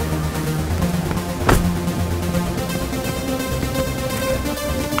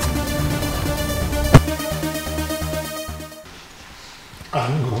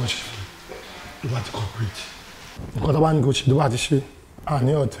 àní gbogbo ṣe ló bá ti corporate nǹkan tó bá ní kò ṣe ló bá ti ṣe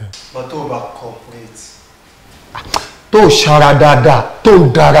àní ọ̀tẹ̀. but tó o bá corporate. tó o ṣara dáadáa tó o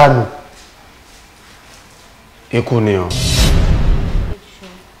dára nù. ikú ni o.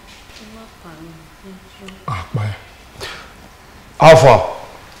 àpá ẹ. alpha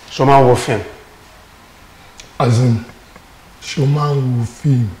ṣo máa ń wo fíìmù. azim ṣo máa ń wo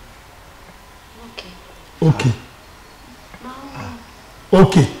fíìmù.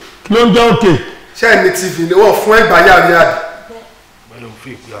 ok kí ló ń jẹ́ ok. ṣé ẹni tv ni wọ́n fún ẹgbàá yára yára. bẹ́ẹ̀ ló ń fi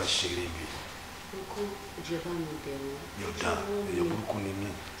ìpè àṣírí mi. yóò dá èèyàn burúkú ni mí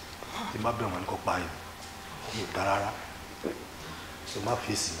tí má bẹ̀rù wọn kó pa yẹn yóò dá rárá ṣe má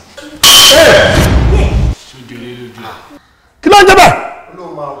fèsì. kí ló ń jẹ́ bẹ́ẹ̀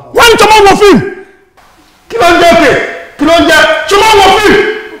wọ́n ní tó máa ń wo fíìmù kí ló ń jẹ́ òkè kí ló ń jẹ́ tó máa ń wo fíìmù.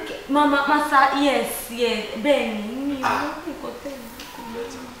 masa yes bẹ́ẹ̀ ni mi ò ní kò tẹ̀lé.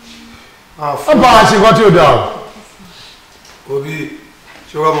 ó bá a ṣe nǹkan tí ó dáa o. òbí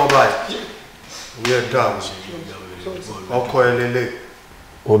ṣé wọ́n mọ báyìí ìyẹn dáa ọkọ ẹ lélẹ̀.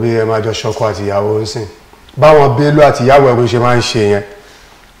 òbí ẹ máa jọ ṣọkọ àti ìyàwó ń sìn báwọn Bello àti ìyàwó ẹ bó ṣe máa ń ṣe yẹn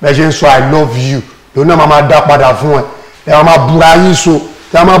bẹ́ẹ̀ ṣe ń sọ I love you lòun náà máa dá padà fún ẹ ẹ máa búra yín so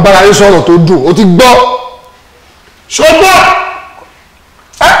ẹ máa bára yín sọ̀rọ̀ tó dùn ó ti gbọ́ ṣọgbọ́n.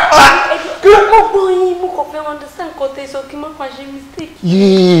 gbogbo yín mo kàn fẹ́ understand kò tẹ̀ sọ kí n má pa ṣe mistake.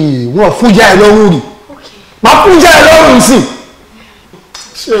 yìí wọn fún ìyá ẹ lọ́rùn rí máa fún ìyá ẹ lọ́rùn sí.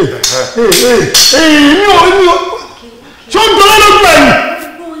 ṣe mi ò ṣé ó ń tọ́lá lójú ẹ̀yìn.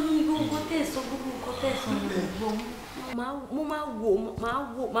 gbogbo yín gbogbo tẹ̀ sọ gbogbo tẹ̀ sọ mo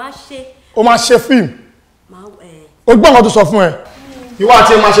máa ṣe. o máa ṣe fíìmù o gbọ́ nǹkan tó sọ fún ẹ ìwọ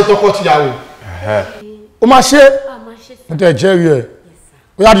àti ẹ máa ṣe tọkọ-tìyàwó o máa ṣe ẹ tẹ jẹ́rìí ẹ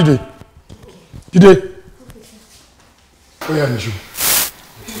ó yá dìde ó yá nìṣó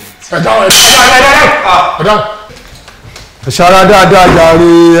ẹ̀ṣára dáadáa jàre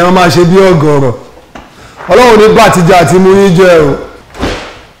ẹ máa ṣe bí ọ̀gọ̀rọ̀ ọlọ́run ní bàtìjà àti mú yín jẹ o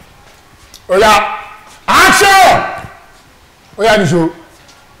ó yá action ó yá nìṣó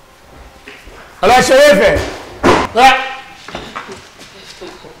ọlọ́ṣẹ́rẹ́ ìfẹ́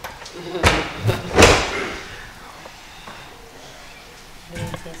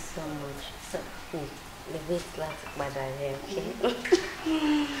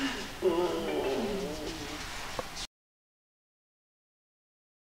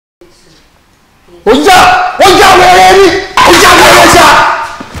ó já wẹ̀rẹ̀ rí ó já wẹ̀rẹ̀ ṣá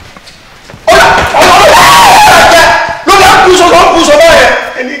ọmọ ló bá kú sọ báyẹn.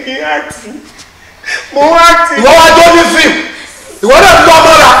 ẹni kì í acting. Ìwọ wá jó ní fíìmù. Ìwọ náà lọ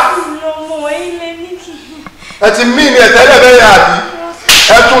mọ́ra. Ẹ ti mí ni ẹ̀tẹ́lẹ̀ bẹ́ẹ̀ àbí?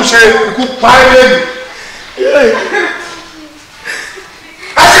 Ẹ tún ṣe ikú páírẹ́lì.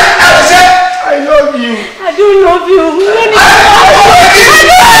 I love you. I don't love you.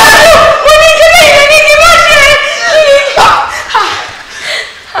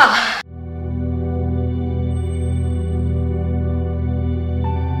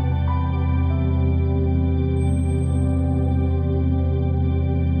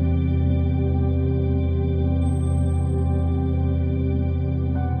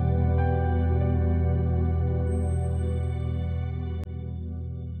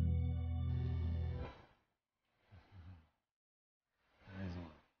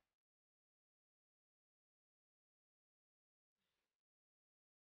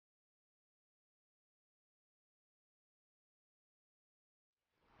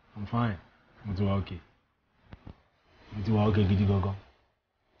 I'm fine. Mo ti wà okay. Mo ti wà okay gidi gangan.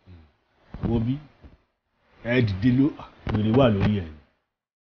 Wo bí ẹ dìde ló wèrè wà lórí ẹ̀.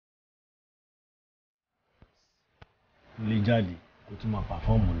 Ilé jáde kó tún máa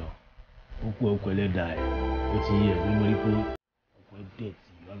pàfọ́ọ̀mù lọ. Ó kú ọkọ̀ ẹlẹ́dàá ẹ̀. Ó ti yẹ ní mo rí pé ọkọ̀ ẹ̀ dẹ̀tì,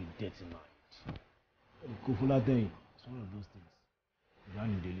 you have a dirty mind. Kó fún látẹ̀yìn, it's one of those things. Ìyá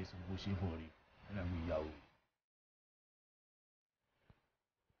mi délé sọ bó ṣe fọ̀ rí. Ẹ dàgbé ìyàwó.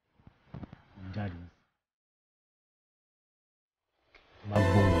 Jáde má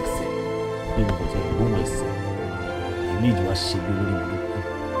gbóhùn ẹsẹ̀ bí mo kò tẹ gbóhùn ẹsẹ̀ èmi ìjọba ṣe bí olórí mi ló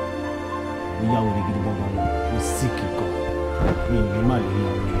kù níyàwó rẹ gidi gbọngàn lọ ó sì kíkọ mi ní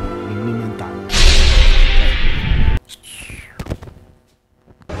màlẹ́yà mi ní mẹ́ta.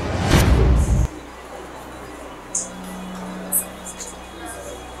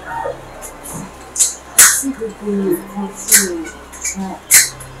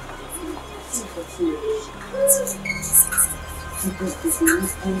 Because the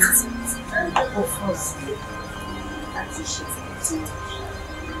weekend offers àti ṣe tí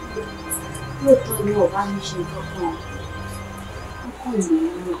lóòótọ́ ni ọba mi ṣe lọ́kàn ọkàn ìlú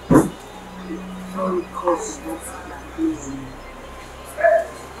náà lórí kọ́ọ̀sì láti gbàgbé ẹ̀mí.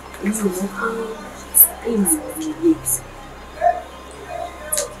 Èmi ò mọ̀ pé ènìyàn ní ilé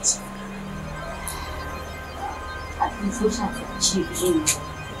àti tó ṣàtẹ̀jí ènìyàn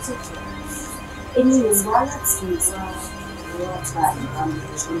tó kẹ̀. Èmi ò wá láti wá gba ìbámu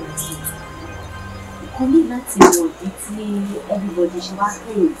tó lọ sí. Kò ní láti mọ̀ bí tí everybody ṣe wá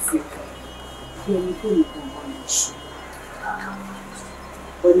kẹ́yìn sí bí ẹni tó lè gbọ̀n wọn lè ṣe.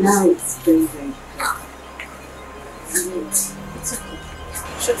 But now it's very very clear. It's okay.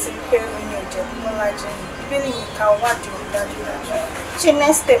 Ṣé ti pé oyin ẹ̀jẹ̀ Bọ́lá jẹ́ ìbéèrè yìí ká wádìí òun dájúdájú? Ṣé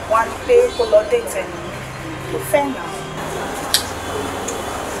next step wá ni pé kó lọ dé ìtẹ̀lé mi? Kò fẹ́ nà.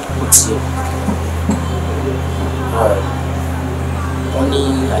 Ó ti wọ́n ní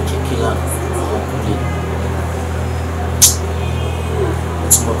àjẹkílà ọkùnrin ó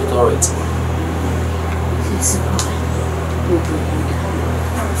ti mọ bí tọrọ ìtì wọn.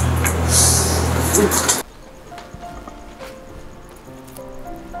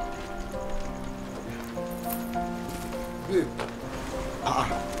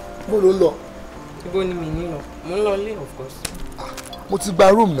 Mo ló ń lọ. Ibo ni mi ní lọ? Mo ń lọ ilé of course. Mo ti gba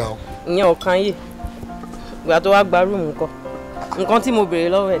room now. Ìyẹn ọ̀kan yè. Ìgbà tó wá gba room nǹkan. Nǹkan tí mo béèrè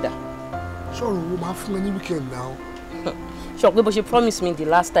lọ́wọ́ ẹ̀dá. Ṣọ́ọ̀rù wo máa fún mi ní weekend now? Sọ pé bó ṣe promise me the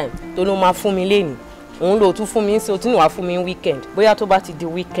last time tó ló máa fún mi lénìí. Òun ló tún fún mi sí o tí ní wàá fún mi weekend. Bóyá tó bá ti di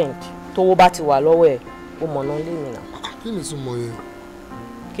weekend tówó bá ti wà lọ́wọ́ ẹ̀ ó mọ̀nà lénìí náà. Kí ni ìtumọ̀ yẹn?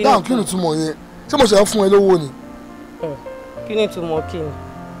 Dáhùn kí ni ìtumọ̀ yẹn? Ṣé mo ṣe ń fún ẹ lówó ni? Kí ni ìtumọ̀ kí ni?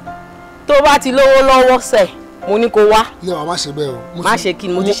 Tó bá ti lówó lọ́wọ́ sẹ̀ mo ní kó wá. Ilé wa má ṣe bẹ́ẹ̀ o. Má ṣe kí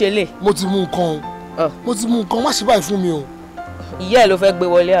ni mo ti ṣe lè. Mo ti mú nǹkan o. Mo ti mú nǹkan má ṣe báyìí fún mi o. Ìyá ẹ̀ ló fẹ́ gbé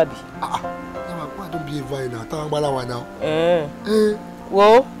wọlé àbí? Don't be a vine now. Táwọn gbára wa now.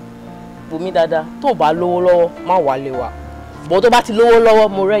 Wo bùnmi dáadáa tó o bá lówó lọ́wọ́ má wà lé wa. Bó tó bá ti lówó lọ́wọ́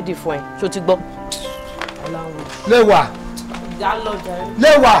mo ready fún ẹ. Ṣó ti gbọ́? Lẹ́wà.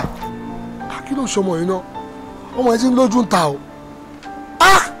 Lẹ́wà. Kí ló ń ṣọmọ yìí náà? Ọmọ yẹn ti ń lójú ń ta o.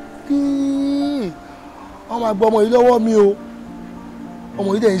 Ọmọ àgbà ọmọ yìí lọ́wọ́ mi o. Ọmọ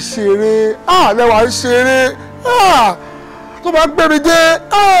yìí dẹ̀ ń ṣeré. Lẹ́wà ń ṣeré. Tó bá gbé mi dé.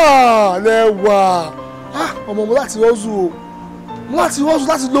 Lẹ́wà. Ọmọ mo láti rọ́ọ̀zù o. Mo láti rọ́ọ̀zù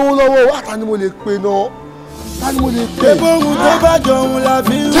láti lówó lọ́wọ́ o. Ta ni mo lè pè náà? Ta ni mo lè pè? Ebóhun tó bá jọ òun la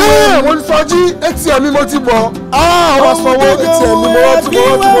fi ń wé. Mo ní sọjí ATM mi mo ti bọ̀. Ọmọ sanwó ATM mi mo rántí.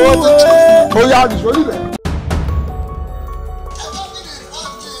 Ó yá nìṣó nílẹ̀.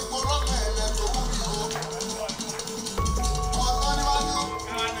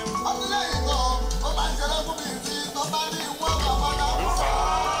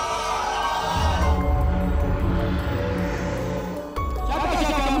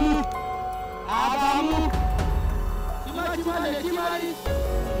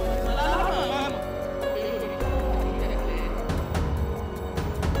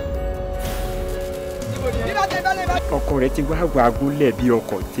 ọkọ rẹ ti wá wàgúnlẹ̀ bí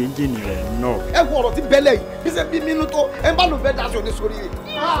ọkọ̀ téńjìnì rẹ̀ náà. ẹ wo ọ̀rọ̀ tí bẹ́lẹ̀ yìí bí ṣe bí mínú tó ẹ bá lò fẹ́ daṣọ ní sórí rẹ̀.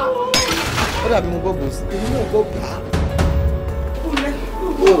 ó dàbí mo gbọ́ gbòòsì. èmi náà gbọ́ gbà.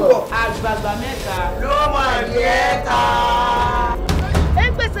 àgbààgbà mẹ́ta ló máa yẹ ta. ẹ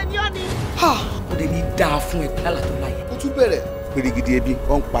ń gbèsè ní ọ́ni. kò lè ní dáa fún ẹ lálà tó láyé. ó tún bẹ̀rẹ̀ pèrègidì ebi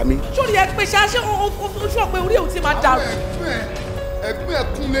ó ń pa mí. sórí ẹ pé ṣáṣẹ oṣù ọpẹ orí ẹ ò ti máa dàrú. ẹgbẹ́ ẹ̀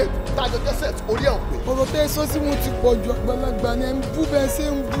kúnlé tájọ jẹ́sẹ̀ orí ẹ̀ ò pé. ọ̀rọ̀ tẹ́ ẹ sọ sí wọn ti pọ̀ ju àgbàlagbà ni ẹ ń bú bẹ́ẹ̀ ṣe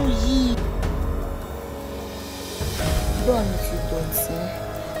ń bú yìí. bá mi fi dọ̀tí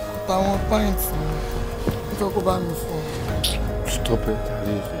àtàwọn pàǹtì mi nítorí kó bá mi fọ. Stop it.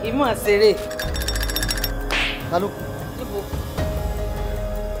 Ìmọ̀ àṣeré. Lálùkù.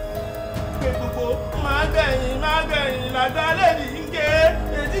 Pé gbogbo máa gbẹ̀yìn làgbà lẹ́yìn ń ké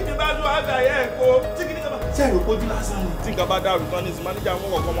ètí mi bá tún àgbàyẹ ẹ̀kọ́ tí kìíní kan bá. Ṣé èrò kojú lásán ni? Tí nǹkan bá dàrú tán ní ìsìnmáníjà wọn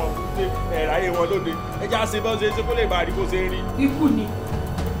kọ̀ọ̀kan máa fún pé ẹ̀ráyé wọn lóde. Ẹja ṣe bọ́ ṣe ṣe kó lè bá a rí bó ṣe ń rí. Ikú ni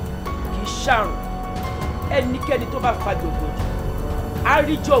kì í ṣàrùn ẹnikẹ́ni tó bá fa jọ̀gbọ̀dì á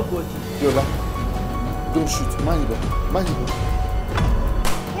rí jọ̀gbọ̀dì. Biola, don't shoot, má yìnbọn, má yìnbọn.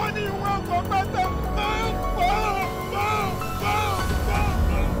 Wọ́n ní wọ́n kọ́ pátá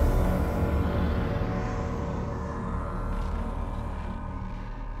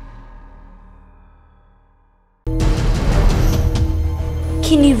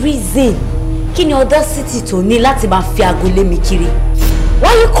Kí ni reason? Kí ni audacity tó ní láti máa fi aago lé mi kiri? Why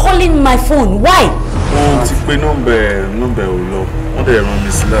are you calling my phone? Why? Wọ́n ti pé nọ́mbà ò lọ. Wọ́n dẹ̀ rán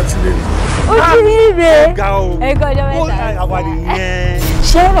mi sí láti lè rí. Ó ti rí rè. Ẹ̀ka o. Ẹ̀ka ọjọ́ mẹ́ta. Àwàdì yẹn.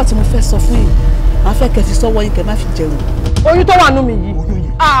 ṣé ọ̀rọ̀ tí mo fẹ́ sọ fún yìí máa fẹ́ kẹ́ fi sọ́wọ́ yín kẹ́ má fi jẹun. oyún tó wà nú mi yìí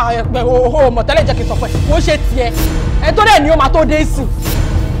ẹgbẹ́ o mọ̀tẹ́lẹ̀ jẹ́ kí n sọ pé kò ṣe tiẹ̀ ẹ tó dẹ̀ ní o máa tó dé sí.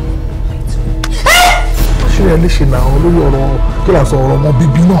 ṣé ẹ lè ṣe náà olórí ọ̀rọ̀ kí là sọ ọ̀rọ̀ ọmọ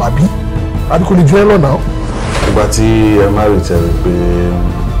bíbí náà àbí kò lè ju ẹ lọ́nà. Ìgbà tí ẹ má rí tẹ̀lé pé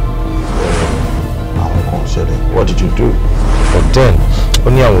àwọn kan ṣẹlẹ̀, what did you do? But then ó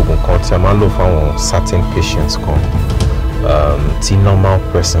ní àwọn oògùn kan tí a máa ń lò fáwọn certain patients kan tí normal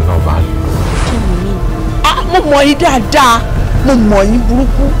person náà bá lò. mo mọ̀ yín dáadáa mo mọ̀ yín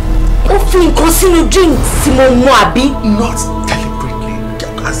burúkú. Ó fi nǹkan sínú drink tí mo mu àbí? Not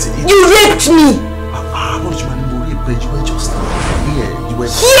deliberately. You raped me. What did you mean by rape? You were just here. You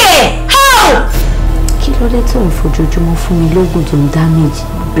were here. How? Kí ló dé tó ń fojoojúmọ́ fún mi lóògùn tó ń damage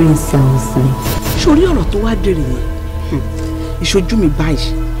brain cells mi? Sórí ọ̀rọ̀ tó wá dèrè yẹn ìṣojú mi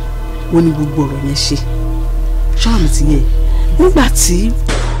báyìí wọ́n ní gbogbo ọ̀rọ̀ yẹn ṣe ṣọ́ra mi ti yẹ nígbà tí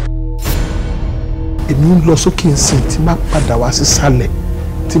èmi ń lọ sókè nsìn tí bá padà wá sísàlẹ̀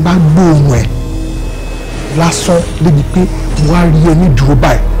tí bá gbóòórùn ẹ̀ lásán débi pé mo á rí ẹ ní dúró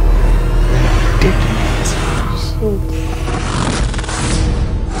báyìí.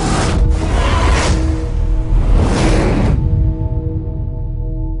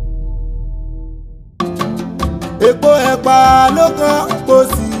 Epo ẹ̀pà ló kàn kó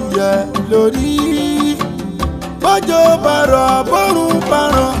sì yẹ lórí. Bójò bàrọ̀ bórun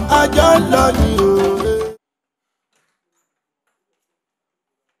parun àjọ lọ ní òwe.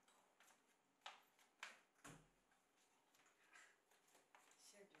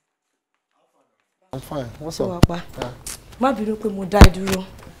 I'm fine. What's So up? Papa, má bínú pé mo dá ẹ dúró.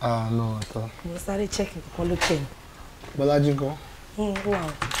 No, at all. Mo sáré check nǹkan ló tẹ̀. Bọ́lájí ńkọ́? Wà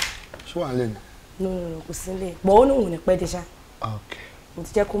ó. Ṣé wà lẹ́nu? No, kò sí nílé. Bọ̀ ó ní òun ní pẹ́ dé ṣá. Okay. Mo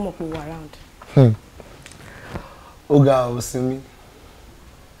ti jẹ́ kó mọ̀ pé ó wà around. Ó ga ò sinmi.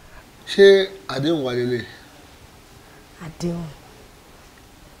 Ṣé àdéhùn wà lélẹ̀? Àdéhùn.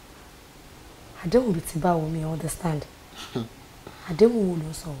 Àdéhùn bíi ti báwo mi understand. Àdéhùn wo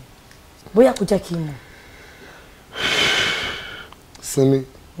ló sọ? Bóyá kò jẹ́ kí n mọ̀. Sinmi.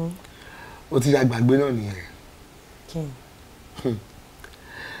 Ó ti ya gbàgbé náà nìyẹn. Kí ni?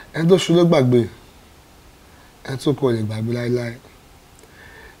 Ẹni tó ṣu ló gbàgbé. Ẹni tó kọ lè gbàgbé láéláé.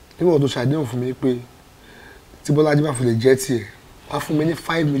 Níwọ̀n tó ṣàdéhùn fún mi pé tí Bọ́lájí bá fi lè jẹ́ tiẹ̀, wá fún mi ní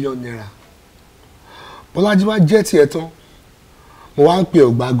 5 million naira. Bọ́lájí bá jẹ́ tiẹ̀ tán, mo wá ń pè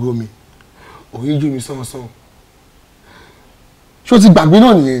ọ̀gbágo mi, òye jú mi sánsan. Ṣé o ti gbàgbé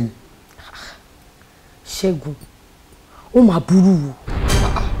náà nìyẹn ni? Ṣẹ́gun, ó máa burú o.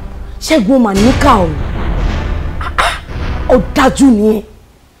 Ṣẹ́gun ó máa níkà o. Ó dájú nìyẹn.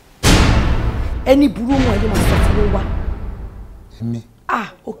 Ẹni burú mọ́ ẹni máa sọ fún ló wá. Èmi.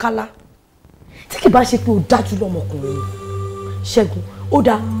 Ó kálá. Tí kì bá ṣe pé ó dájú lọ́mọkùnrin ni. Ṣẹ́gun, ó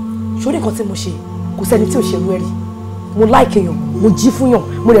dáa. Ṣorí nǹkan tí mo ṣe, kò sẹ́ni tí ò ṣe rú ẹ rí. Mo like èèyàn, mo jí fún yàn,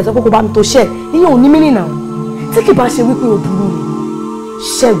 mo dẹ̀ sọ pé kó bá mi tó ṣẹ́. Ìyẹn ò ní mí nìyà. Tí kì bá ṣe wípé ó burú ni.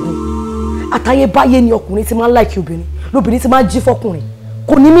 Ṣẹ́gun, àtayébáyé ni ọkùnrin tí máa ń like obìnrin, lóbìnrin tí máa ń jí fọkùnrin.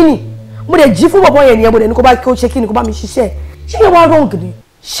 Kò ní mí nì. mo dẹ̀ jí fún bọ̀bọ̀ yẹn nìyẹn mo dẹ̀ ní kó bá kí ó ṣe kí ni kó bá mi ṣiṣẹ́ ṣé yẹn wá wrong ni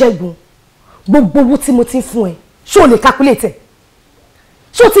Ṣẹ́gun gbogbo owó tí mo ti ń fún ẹ ṣé o lè calculate ẹ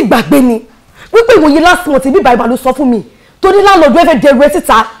ṣé o ti gbàgbé ni wípé ìwòye last month bíbá ìbá ló sọ fún mi tó ní landlord ẹ̀fẹ̀ dẹrù ẹ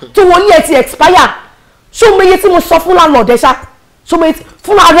síta tó wọlé ẹ ti expire ṣé o mọ iye tí mo sọ fún landlord ẹ ṣá ṣé o mọ iye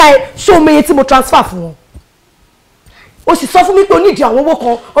fún ara ẹ ṣé o mọ iye tí mo transfer fún wọn o sì sọ fún mi pé o nídìí àwọn owó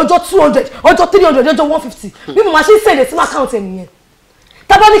kan ọjọ́ 200 ọjọ́ 300 ọjọ́ 150 bí mo máa ṣe ń sèlè sínú àkáǹtì ẹ nìyẹn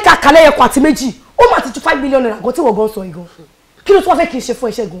tábọ́nìkà kàlẹ́ ẹ̀kọ́ àti méjì ó mà ti ju 5 million naira gan tí wọ́n gan sọ yìí gan kí ló tún wá fẹ́ kí n ṣe fún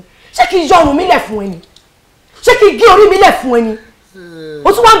ẹ Ṣẹ́gun ṣé kí n yọ ọrùn mi lẹ̀ fún ẹ ni ṣé kí n gé orí mi lẹ̀ fún ẹ ni o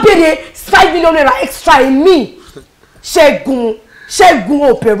tún wá ń béèrè 5 million naira extra èmi Ṣẹ́gun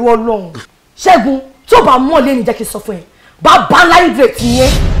ò bẹ̀rù Ọlọ́run Ṣẹ́gun tó bá mọ̀ lé ní jẹ́ kí n sọ fún ẹ bàbá ńlá ingrate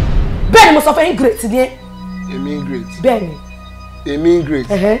nìyẹn bẹ́ẹ̀ ni mo sọ fún ẹ ingrate nìyẹn. èmi ingrate. bẹ́ẹ̀ ni. èmi ingrate.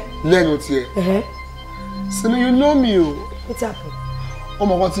 lẹ́nu tiẹ̀. Simi you know me o. What's happened?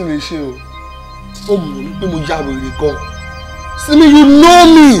 ọmọ kan tí mi ṣe o ó mọ̀ pé mo já wèrè gan. Simi you know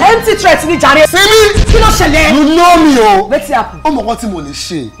me. empty threat ni jàre. Simi kí ló ṣẹlẹ̀. you know me o. What's happened? ọmọ kan tí mo lè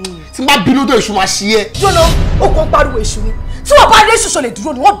ṣe tí má bínú tó èṣù máa ṣe é. jóná ó kàn pariwo èṣù ni tí wọ́n bá dé ṣoṣo lè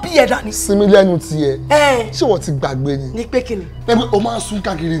dúró ni wọ́n bí ẹ̀dá ni. Simi lẹ́nu tiẹ̀ ṣé wọ́n ti gbàgbé ni. ní pé kí ni. pẹ̀lú o máa ń sún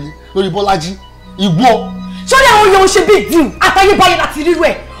káàkiri ni lórí Bọ́lájí ìgbọ́. sọ́ni àwọn yẹn ń ṣe big deal àtayébáyé láti rírú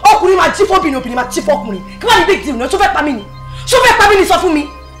ẹ̀ ọkùnrin máa jí fọ́bìnrin obìnrin máa jí fọ́kùnrin kí wọ́n ní big deal náà ṣó fẹ́ pa mí ni ṣó fẹ́ pa mí ni sọ fún mi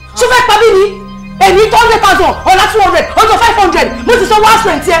ṣó fẹ́ pa mí ni èmi 200,000 ọ̀la 200 ọjọ́ 500 mo ti sọ one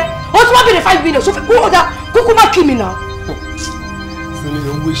rent yẹ o tún wá bèrè 5 million ṣó fẹ́ kó ọ̀dà kúkú má kí mi náà. Simi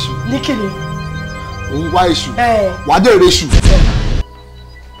ló ń wé èṣù. ní kí ni. òun wá èṣù wàá dé èrè èṣù.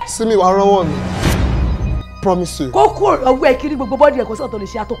 Simi wàá rọ́wọ́ mi promise you. kó kú ọwọ́ ẹ̀ kiri gbogbo bọ́ọ̀dì ẹ̀ kó sí ọ̀tọ̀ lè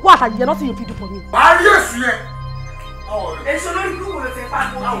ṣe àtòkú àtàyè nothing you fit do for me. wàá rí èṣù yẹn. èso lórí kúrò ló ti pa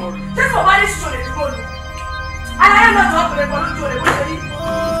àpò ṣé kò bá ní ṣiṣọ́ lè dúró ni. aláyé náà tó ọkùnrin kan lójú olè bó ṣe rí.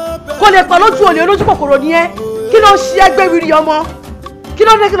 kò lè pa lójú olè olójú kòkòrò nìyẹn kí ló ń ṣe ẹgbẹ́ wíri ọmọ kí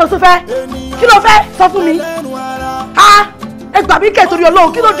ló dé kí ló tún fẹ́ kí ló fẹ́ sọ fún mi. ẹ gbà mí kẹ́ torí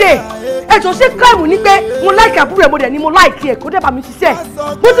Ọlọ́run kí ló dé ẹ jọ ṣe crime ní pé mo like àbúrò ẹ mo dẹ̀ ni mo like ẹ kó dẹ̀ bá mi ṣiṣẹ́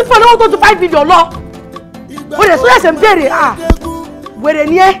mo ti fún ẹ lọ́wọ́ tó ju 5 million lọ mo dẹ̀ sọ́yẹ̀ ṣe ń béèrè wèrè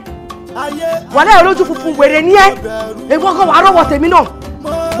ni ẹ wàlẹ́ ẹ̀ lójú funfun wèrè ni ẹ èmi ọkọ wàá rọ́wọ́ tèmi náà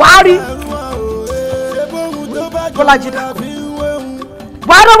wàá rí Bọ́lájí dà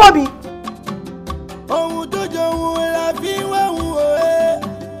wàá rọ́wọ́ mi. ohun tó jọ ohun la fi wéhùn òye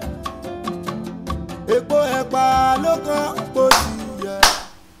epo ẹ̀pà ló kàn kó sí yẹ.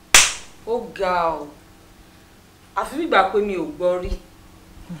 ó ga ọ àfi gbígbà pé mi ò gbọ́ rí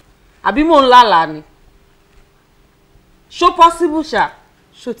àbí mò ń lálàá ni ṣó possible ṣá.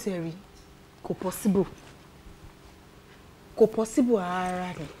 ṣó tiẹ̀ rí kò possible rárá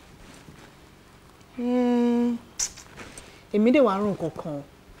ni èmi dẹ̀ wá rún kankan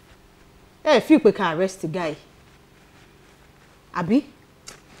ẹ fi ìpè ká arrest guy àbí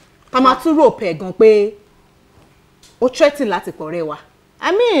ká máa tún rò pẹ̀ gan pé ó threaten láti pọ̀ rẹ̀ wá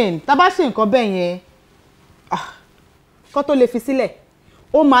I mean tá bá ṣe nǹkan bẹ́ẹ̀ yẹn kó tó lè fi sílẹ̀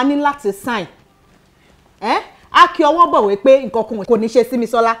ó máa ní láti sign á kí ọwọ́ bọ̀wé pé nǹkan kan kò ní ṣe sí mi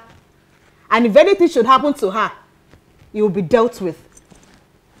sọ́lá and if anything should happen to her it will be dealt with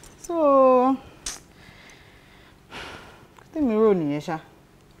so tèmi rò nìyẹn ṣá.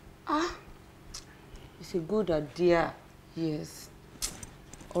 It's a good idea yes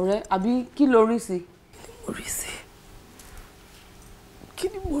ọ̀rẹ́ àbí kí ló rí sí. kí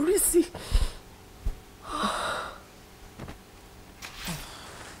ni mo rí sí.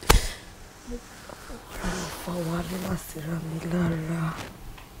 fa wàhálà síra mi lára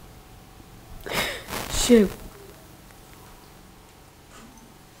Ṣẹ́gun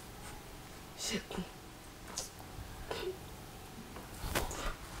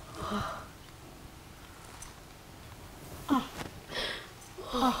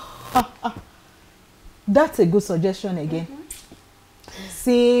that's a good suggestion again.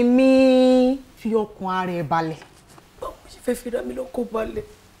 Simi fi ọkàn ara ẹ̀ balẹ̀. báwo ṣe fẹ́ fi ra mi lọ́kàn balẹ̀.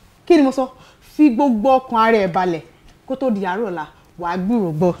 kí ni mo sọ fi gbogbo ọkàn ara ẹ̀ balẹ̀ kó tó di àárọ̀ ọ̀la wàá gbúrò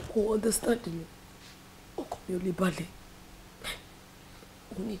gbọ́. kò understand mi ọkàn mi ò lè balẹ̀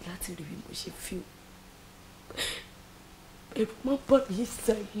mo ní láti rí bí mo ṣe fi o ẹ̀rù máa bà mí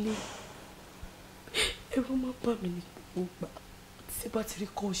ṣàìlè ẹ̀rù máa bà mí ní gbogbo gbà tí bá ti rí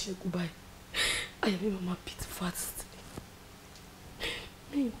kọ́ Ṣẹ́gun báyìí àyà mi máa beat fast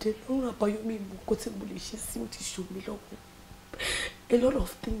mi ìdè lọ́rùn àbáyọ mi ìmọ̀ kó tí mo lè ṣe sí ó ti ṣò mí lọ́wọ́ a lot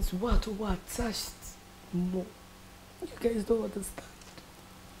of things wà tó wà attached more you guys don't understand.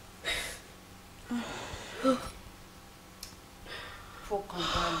 fọkàn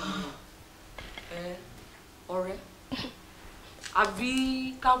balẹ̀ ọ̀rẹ́ àbí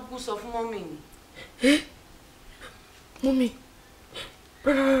ká kúkú sọ fún mọ́mì ni. Mọ́mì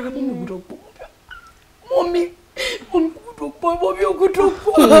rárá mọ́mì gbọ́dọ̀ gbọ́ mọ́mì gbọ́dọ̀ gbọ́ mọ́mì ò gbọ́dọ̀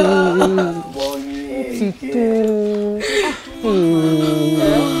gbọ́.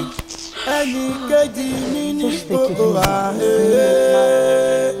 ẹnì kejì mi ní gbogbo àhẹ́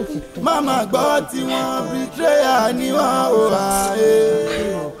màmá gbọ́ tí wọ́n betrayal ni wọ́n ò àhẹ́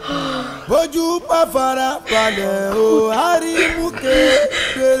bójú bá fara balẹ̀ o àrímú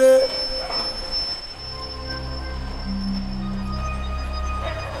kékeré.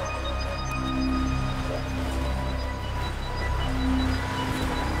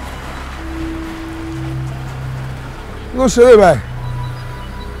 ló ṣe é báyìí.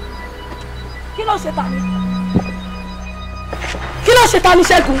 kí ló ṣe ta ni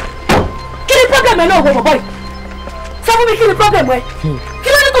Ṣẹ́gun kí ni problem ẹ náà wọ bọ̀bọ̀ yìí sọ fún mi kí ni problem ẹ kí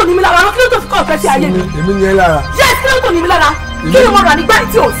ló ní kò ní mi lára kí ló tó fi kọ́ ọ̀fẹ́ sí ayé mi. èmi ní ẹ lára. yes kí ló tó ní mi lára kí ni mo rà nígbà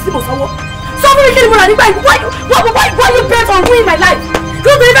tí ò sí mo sanwó sọ fún mi kí ni mo rà nígbà yìí why you bent on ruin my life kí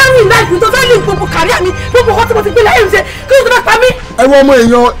ló tó fẹ́ ruin life mi tó fẹ́ lè gbogbo kàríà mi gbogbo ọkọ tí mo ti gbé láyé mi ṣe kí ló tó fẹ́ pa mí. ẹ wọ ọmọ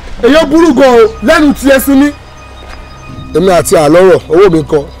èèyàn burú gan o lẹ́nu tiẹ̀ sí mi. èmi àti àlọ́rọ̀ owó mi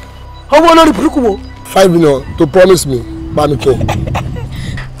kọ. owó olórí burúkú wo. 5 million to promise me bá mi kẹ.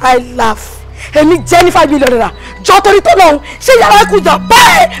 I laugh èmi jẹ́ ní 5 million naira jọ torí tó lọ́hùn ṣé yàrá ẹ̀kú ìjà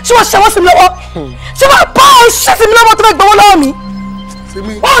bẹ́ẹ̀ ṣé wọ́n ṣẹwọ́ sí mi lọ́wọ́ ṣé wọ́n bá ọ ṣẹ́ sí mi lọ́wọ́ tó fẹ́ gbowó lọ́wọ́ mi.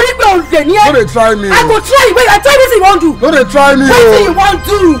 wọ́n rí pé òun lè ní ẹ́. no dey try me. I go try you wait I tell you wetin you wan do. no dey try me o. wetin you wan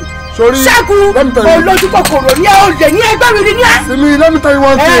do. sori Ṣẹ́gun olójú kòkòrò ní ẹ ò lè ní ẹgbẹ́ mi rí ní ẹ. Simi let me tell you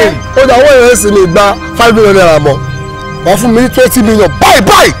one thing. ó dà wọ́n yẹn sì mi gba 5 million naira mọ́ wọ́n fún mi ní 20 million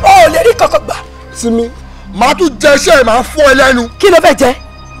báyìí. o ò lè rí kankan gbà. Simi màá tún jẹ iṣẹ́ ẹ̀ máa fọ́ ẹ lẹ́nu. kí ló fẹ́ jẹ.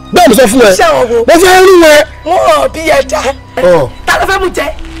 bẹ́ẹ̀ mo sọ fún ẹ mo fẹ́ rí ẹ. wọ́n bí ẹja ta ló fẹ́ mú jẹ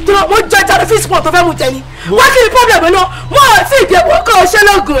mo jẹ jàre fish pọ̀ tó fẹ́ mú jẹ ni wọ́n kí ni problem náà wọ́n ò tí ì dé wọ́n kọ́ ṣẹ́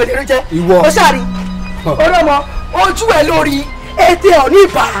lọ́gùn èrè jẹ ó ṣàrí ọlọ́mọ ojú ẹ lórí ètè ọ̀ní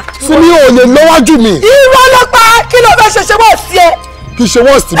ìbá. Simi ò lè lọ́wájú mi. irọ́ ló pa kí ló fẹ́ ṣe wọ́n sí ẹ. kì í ṣe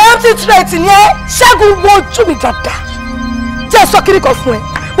wọ́n sí mi. empty threat ni ẹ Ṣẹ́gun wo ojú mi dáadáa jẹ́ sọ kiri kan fún ẹ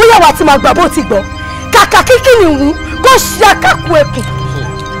wọ́n yà wá tí màá gbà bó ti gbọ́ kàkà kíkì ni wù kó ṣe akáku ẹkùn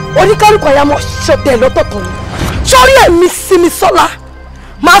oníkálukú àyàmọ̀ ṣọ̀tẹ̀ lọ́tọ̀ọ̀tọ̀ ni sórí ẹ̀mí sinmi sọ́la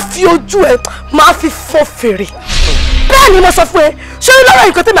máa fi ojú ẹ máa fi fọ́ fèrè bẹ́ẹ̀ ni mo sọ fún ẹ sórí lọ́rọ̀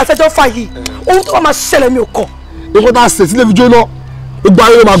nǹkan tẹ́mi àtẹ́jọ́ fà yìí ohun tó wà máa ṣẹlẹ̀ mi ò kọ̀. nǹkan tá a ṣe sílẹ̀ fi jóná gbogbo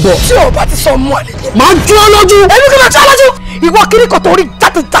ayé ló máa gbọ́. tí o bá ti sọ mú àlejò. máa jó lójú. èmi kò máa jó lójú. ìwọ kiri kan tó rí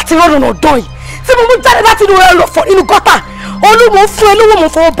jáde rọrùn ọ̀dọ́ yìí tí mo mú jáde láti inú ẹ lọ fọ nínú gọ́tà olúmọ fún ẹ lówó mo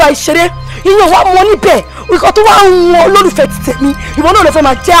fọwọ́ ba ìṣeré ìyẹn wàá mọ níbẹ̀ nǹkan tó wà ń wọn olólùfẹ́ ti tèmi ìwọ náà lè fẹ́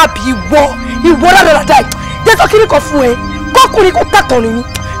máa jẹ́ àbí ìwọ ládàládà jẹ́sọ̀ kiri kan fún ẹ kọ́kùnrin kó tàtọ̀rìn ni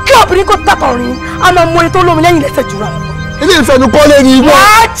kí obìnrin kó tàtọ̀rìn ni a máa mọ ẹni tó lómi lẹ́yìn lẹ́sẹ̀ jùlọ. ilé ìfẹ̀nu kọ́lé ni ìwọ.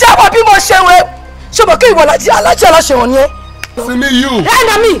 wàá jẹ́wọ́ bí mo ṣe wẹ́ ṣùgbọ́n kí ìwọ aláṣẹ wọn ni ẹ. Simi you. ẹ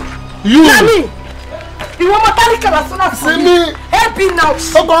na mi. you. na mi. ìwọ ọmọ tálíkà lásán náà fún mi. Simi. ẹ bí náà.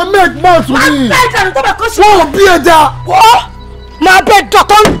 ọkọ make mouth mi. máa bẹ ẹja ní tó bá kó sí. wọn ò bí ẹja. wọ́n máa bẹ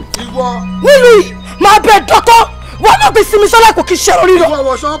dọ́tọ́ ìwọ. nílùú yìí máa bẹ dọ́tọ́ wọ́n náà bí Simi sọ́lá kò kí ṣe orí rẹ̀. ìwọ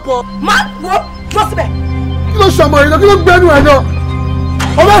ìwọ ṣọ́pọ̀. máa wọ́ lọ síbẹ̀. kí ló ṣọmọ yìí náà kí ló gbẹnu ẹ náà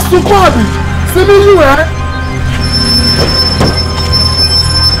ọmọ sunkún àbí Simi yù ẹ.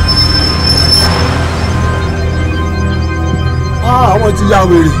 àwọn ti ya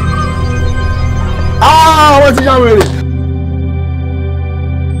wèrè. àwọn ti ya wèrè.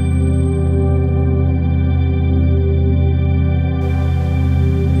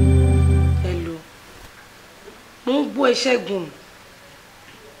 Hello mo ń gbọ́ Ṣẹ́gun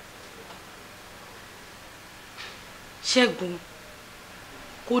Ṣẹ́gun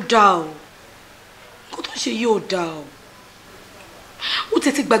kó dáa o nǹkan tó ń ṣe yóò dáa o ó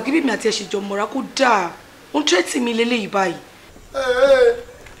tètè gbàgbé bí mi àti ẹ̀ ṣe jọ mọ́ra kó dáa ó ń tẹ́tì mi lélẹ́yìí báyìí.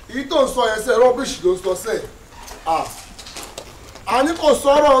 èyí tó ń sọ yẹn sẹ́ rọ́bìṣì ló ń sọ sẹ́ àní kò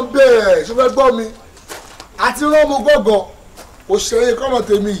sọ̀rọ̀ ń bẹ̀rẹ̀ ṣe fẹ́ gbọ́ mi àti rọ́ọ̀mù gọ́gọ́ òṣèré kọ́nà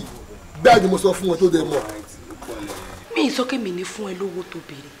tèmi yìí bẹ́ẹ̀ ni mo sọ fún wọn tó dé mọ́. mi ì sọ pé mi ní fún ẹ lówó tó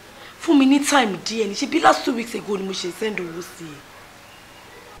béèrè fún mi ní time díẹ̀ ní ṣe bí last 2 weeks ago ni mo ṣe send owó sí i.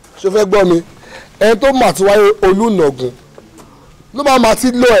 ṣe fẹ́ gbọ́ mi ẹni tó mà ti wáyé olùnàgùn ló máa ti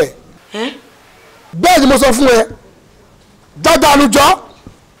lọ ẹ̀ bẹ́ẹ̀ ni mo sọ fún ẹ dáadáa lójọ́.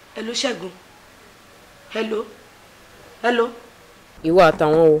 Hello Ṣẹ́gun hello. ìwọ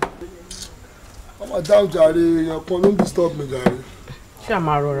àtàwọn wo. wọ́n máa dáhùn jàre èèyàn kan ló ń disturb mi jàre. ṣé a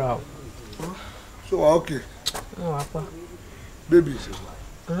máa rọra o. ṣé wàá òkè. wọ́n wá pa. bébì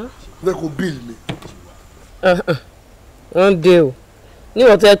fẹ́ kó bill mi. wọ́n dé o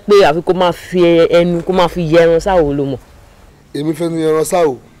níwọ̀n tó yẹ pé àfi kó máa fi ẹnu kó máa fi yẹran sáwo ló mọ̀. èmi fẹ́ ní ẹran sá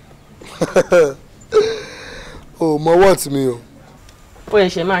o o mọ wọ́ọ̀tì mi o. ó yẹ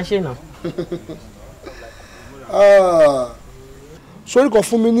ṣe máa ṣe náà. sórí kan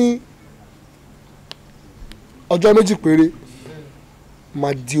fún mi ní ọjọ́ méjì péré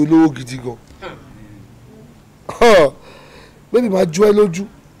máa di olówó gidi gan bébì máa ju ẹ lójú.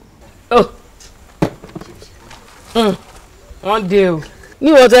 wọ́n dé o.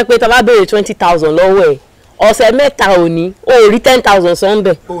 ní wọ́n tẹ́ pé tá a bá béèrè 20,000 lọ́wọ́ ẹ̀ ọ̀sẹ̀ mẹ́ta òní o ò rí 10,000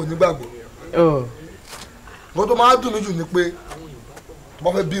 sọ́ńbẹ̀. o ò ní gbàgbọ́. nǹkan tó máa dùn mí jù ni pé tó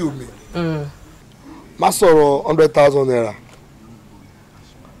bá fẹ́ bí omi má sọ̀rọ̀ 100,000 naira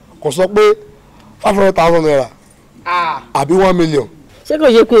kò sọ pé 500,000 naira àbí 1 million. ṣé kò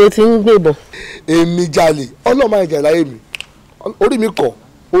yẹ pé o ti ń gbébọn. èmi jalè ọlọ́mọ ìjà láyé mi orí mi kọ̀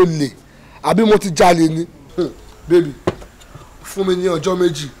ó lè àbí mo ti jalè ni. bébì fún mi ní ọjọ́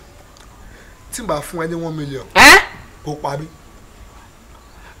méjì tí n bá fún ẹ ní 1 million kó pa mí.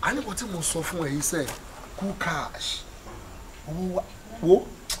 àníkò tí mo sọ fún ẹ yìí sẹ́ cool cash owó wo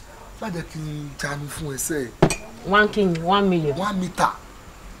má jẹ́ kí n jánu fún ẹ sẹ́. 1 million. 1 meter.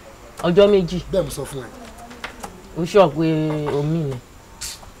 ọjọ́ méjì. bẹ́ẹ̀ mo sọ fún ẹ. o sọ pé omi yẹn.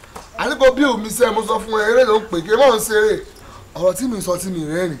 àníkò bí omi sẹ́ mo sọ fún ẹ eré ló ń pè kí n mọ̀ ń ṣeré ọ̀rọ̀ tí mi sọ tí mi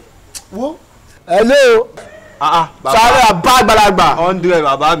rẹ́rìn wo. hello. sáré àbá àgbàlagbà. 100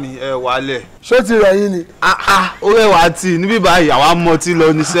 bàbá mi ẹ wálẹ̀. ṣé ti rẹ̀ yín ni. ó rẹwà tí níbí báyìí àwa mọ tí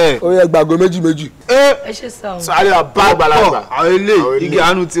lọ níṣẹ́. ó yẹ gbàgbọ́ méjì. ẹ ṣe sá o. sáré àbá àgbàlagbà. àwọn ilé igi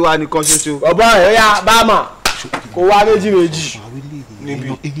àánú tiwa nìkan ṣoṣo. bàbá ẹ̀ yá bá mà kó wá méjì. níbi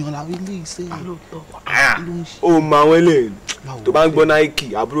èèyàn làwọn ilé iṣẹ́ ó mọ àwọn ilé tó bá ń gbọ́ Nike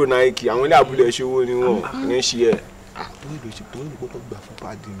àbúrò Nike àwọn ilé àbúrò ẹ̀ ṣòwò ni wọ́n ní ṣe ẹ̀.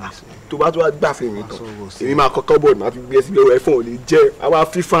 tó bá tó wá gbà fún mi tán èmi máa kọ́kọ́ bọ̀ máa fi gbé ẹ sí lọ́wọ́ ẹ̀fọn ò ní jẹ́ àwa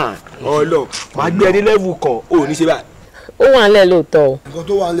fífàn ọlọ́run máa gbé ẹ ní lẹ́vù kan ò ní ṣe báyìí. ó wà nílẹ̀ lóòótọ́ o. nǹkan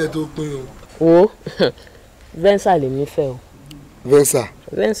tó wà nílẹ̀ tó pín o. wo venza lèmi fẹ́ o.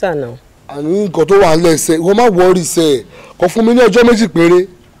 venza náà. àní nǹkan tó wà nílẹ̀ ṣe wọ́n má wọ́ọ̀rì ṣe ẹ̀ kọ́ fún mi ní ọjọ́ méjì péré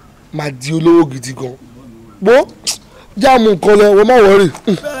máa di olówó gidi gan. bó jáàmù nǹkan lẹ wọ́n má wọ́ọ̀rì.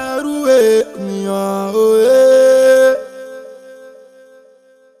 bẹ̀rù ènìyàn òye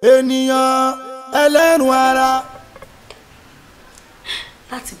ènìyàn ẹlẹ́rùn ara.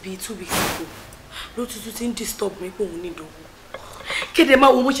 láti bíi 2 weeks ago ló tuntun ti ń disturb mi pé òun ní ìdánwò kéde máa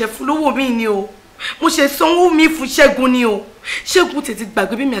wo mo ṣe fún lówó mi ni o mo ṣe sanwó mi fún Ṣẹ́gun ni o Ṣẹ́gun tètè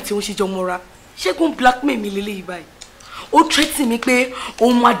gbàgbé bí mi àti òun ṣe jọ mọ́ra Ṣẹ́gun blackmail mi lélẹ́yìí báyìí ó threaten mi pé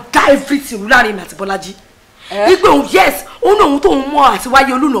òun máa dá everything láàrin mi àti Bọ́lájí wípé òun yes òun náà òun tóun mọ àti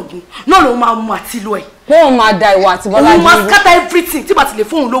wáyé Olúnàgún náà lòun máa mú àti lọ ẹ̀. wọ́n máa da ìwà àti Bọ́lájí. òun máa scatter everything tí bá ti lè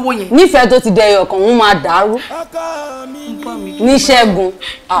fún òun lówó yẹn. nífẹ̀ẹ́ tó ti dẹyọ kan òun máa dàrú. ní Ṣẹ́gun.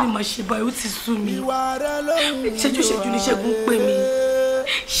 kí ni màá ṣe báyìí ó ti sú mi ṣẹ́jú ní Ṣẹ́gun pè mí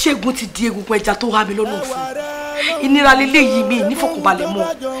Ṣẹ́gun ti di egungun ẹja tó há mi lọ́nà òfin ìnira lélẹ́yìí mi nífọ̀kànbalẹ̀ mọ́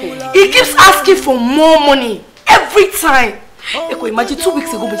he keeps asking for more money every time ẹ kò imagine 2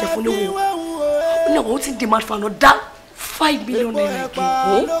 weeks ago mo jẹ fún lówó no ó ti demand for another 5 million naira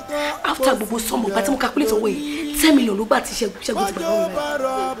again after gbogbo sọmọ gba tí mo calculate owó yìí 10 million ló gbà tí Ṣẹ́gun ti gbà lọ́wọ́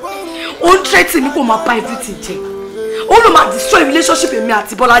mi ó ń threaten mi kó máa buy everything jẹ ó ló máa destroy relationship èmi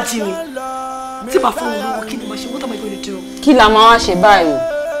àti Bọ́lájí ni tí bá fún òun lówó kí ni mo ṣe what am I going to do. kí la máa wá ṣe báyìí.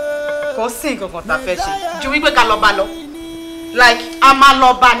 kò sí nǹkan kan tá a fẹ́ ṣe ju wípé ká lọ bá lọ like a máa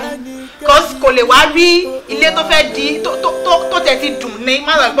lọ bá ní cause kò lè wá rí ilé tó fẹ́ di tó tẹ̀ ti dùn ní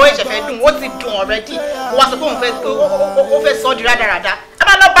má lọ gbọ́ ìṣẹ̀ fẹ́ dùn ó ti dùn already ó wá sọ pé ó fẹ́ sọ di rádaràda a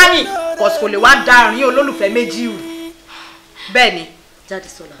máa lọ bá ní cause kò lè wá da àárín olólùfẹ́ méjì rù bẹ́ẹ̀ ni. jáde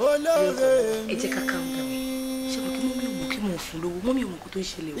sọlá ẹ jẹ́ ká calm down ṣé mo kí mọ́mí òun kí mo fún lówó mọ́mí òun kò tó ń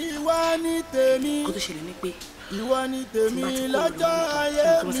ṣẹlẹ̀ o kò tó ṣẹlẹ̀ ní pé tí bá ti kó òun lọ́wọ́ tán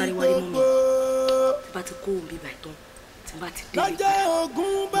tí mo sáré wálé mọ́mí tí bá ti kó òun bíbà tán tí bá ti délé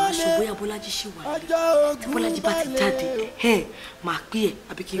máa ṣọ bóyá Bọ́lájí ṣì wà nílé tí Bọ́lájí bá ti jáde máa pè ẹ́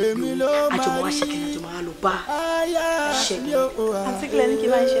àbí kí n pè òun àjọmọ́ wá ṣe kí n àjọmọ́ wá lọ bá Ṣẹ́gun. àǹtí kílẹ̀ ní kí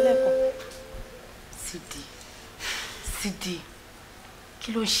n bá ń ṣe lẹ́kọ̀ọ́. Sídì kí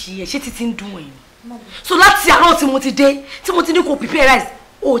ló ń ṣe ẹ ṣé títí ń dùn ẹ̀yìn so láti àárọ̀ tí mo ti dé tí mo ti ní kó prepare rice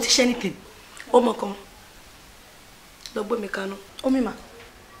o ò ti ṣe anything ọmọ kan lọ gbé mi kaná omi mà.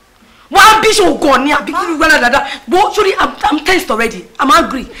 wọ́n á bí ṣe ògàn ni àbí kí ló gbára dáadáa but sorry I'm tensed already I'm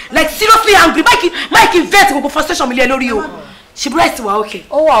angry like seriously angry Mike vet gbogbo frustration mi lé lórí o ṣe rice wa okay.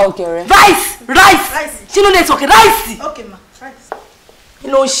 ó wà okay rẹ. rice ṣé ló network rice. okay ma rice. kí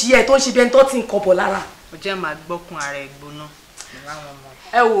ló ń ṣe ẹ tó ń ṣe bí ẹni tó ti ń kọbọ lára. ó jẹ́ máa gbọ́kùn ara ẹ̀ gbóná.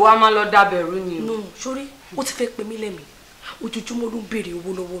 ẹ wò wá máa lọ dábẹ̀rú ni. no sorry ó ti fẹ́ pè mí lẹ́mìí ojoojúmọ́ ló ń béèrè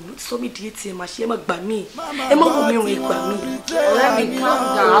owó lọ́wọ́ mi sọ mí di ATM máa ṣe ẹ má gbà mí ẹ má wọ mi rìn gbà mí. ọ̀rẹ́ mi calm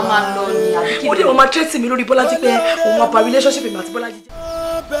down a máa lọ ni àbí kí ni. ó dé wọn máa tẹ́tì mi lórí Bọ́lájí pé òun máa pa relationship mi àti Bọ́lájí.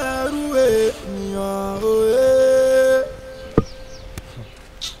 bẹ̀rù ènìyàn òye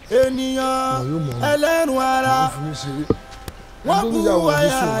ènìyàn ẹlẹ́nu ara wọ́n bú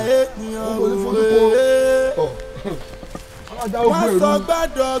wáyà ènìyàn òye wọ́n sọ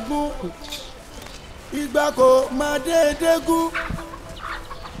gbàdọ̀gún ìgbà kò máa déédéé gún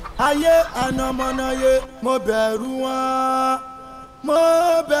ayé ànàmọ́nàyé mo bẹ̀rù wọn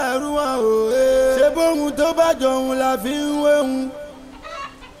òye ṣé bóhun tó bá jọ̀hún la fi ń wéhun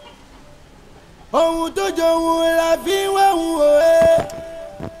ohun tó jọ̀hún la fi ń wéhun òye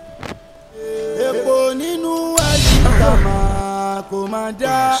epo nínú àyíká kò máa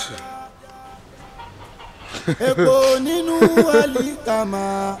dá epo nínú àyíká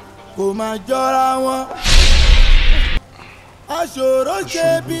kò máa jọra wọn aṣòro ṣe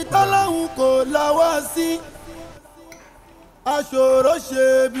bí tọ́lọ́hún kò lọ́wọ́ sí aṣòro ṣe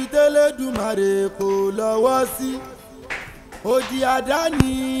bí tẹ́lẹ̀dùmarè kò lọ́wọ́ sí odi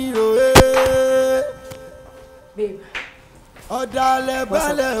àdáni òye ọ̀dàlẹ̀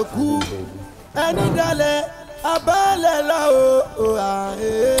balẹ̀ kú ẹni dalẹ̀ abálẹ̀ lọ́wọ́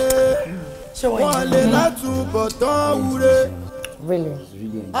àhẹ́ wọ́n lè látúbọ̀ tán wúre. Really?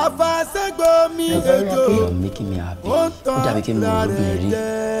 Afasegbo mi ejo. You're making me happy. Ó dàbí kí n mọ̀ lóbìnrin rí.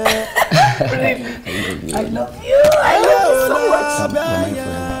 I love you. I love you so much.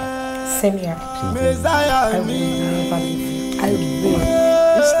 Same here. Messiah mi. I will.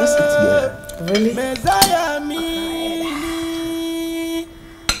 Let's get together. Really? Messiah mi.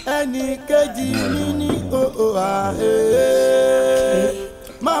 Ẹni kejì mi ní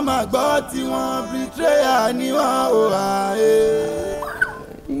Mama gbọ́ tí wọ́n betrayal ni wọ́n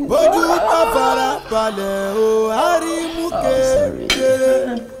bójú bá fara balẹ̀ àrímú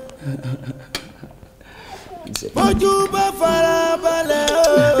kékeré bójú bá fara balẹ̀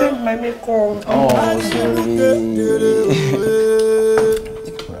àrímú kékeré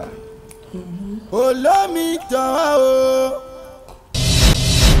olómi jọ̀wọ́ o.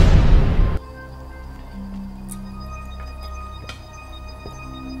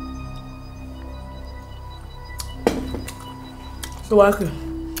 So what?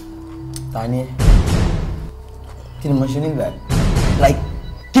 Tani, kí ni mo ṣe níbí báyìí? Like,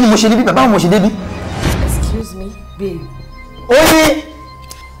 kí ni mo ṣe níbí báyìí? Báwo mo ṣe débi? Excuse me, babe. Oyin!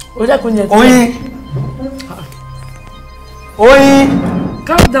 Oja kunje. Oyin! Oyin!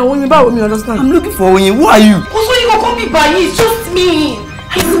 Calm down, Oyin, báwo mi understand? I'm looking for Oyin. Who are you? Who's Oyin go come be by you? It's just me.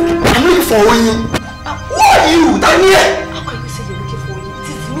 I'm looking for Oyin. Who are you? Tani! How can you say you're looking for Oyin?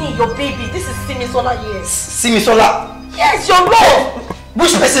 It is me, your baby. This is Simisola here. Simisola? Yes, your love.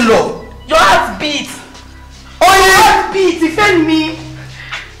 Which person love? Your heartbeat. Oh yeah. Your heartbeat. Defend me.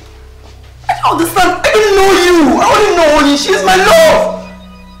 I don't understand. I don't know you. I only know Oyin. She's my love.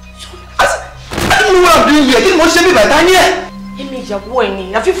 I don't know what I'm doing here. Kí ni mo ṣe bí bàtà ní ẹ? Èmi ìyàwó ẹ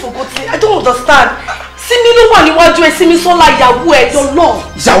ni. Have you forgotten? I don't understand. Simi ló wà níwájú ẹ, Simisola ìyàwó ẹ, your love.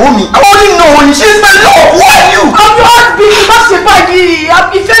 Ìyàwó mi. I only know Oyin. She's my love. Who are you? I'm your heartbeat. Má ṣe báyìí.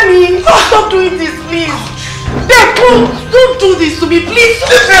 Ìfẹ́ mi. Stop doing this, please. Babe, don't do this to me, please.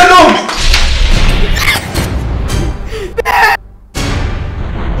 Leave me alone.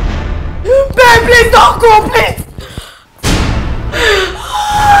 Babe, please don't go, please.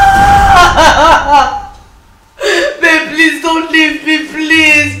 Babe, please don't leave me,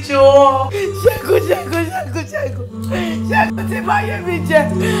 please, Joe. Ṣẹ́gun, tí bá yẹ mi jẹ.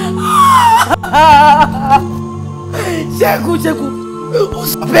 Ṣẹ́gun, ó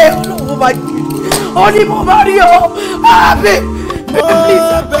sọ bẹ́ẹ̀ olówó máa jẹ. Ó ní mo máa rí ọ. Babe, please,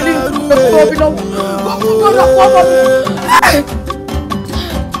 I'm telling you, go.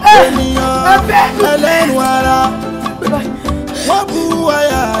 Ènìyàn ẹlẹ́nu ara wọ́n bú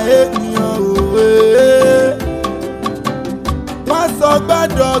wáyà ènìyàn òwe wọ́n sọ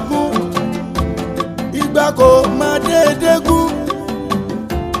gbàdọ̀gún ìgbà kò máa déédéé gún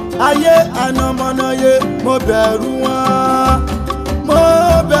ayé ànàmọ́nàyé mo bẹ̀rù wọn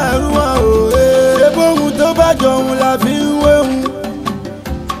òwe ṣé bóhun tó bá jọ̀hún la fi ń wéhun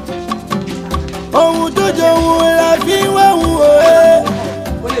ohun tó jọ̀hún la fi ń wéhun òwe.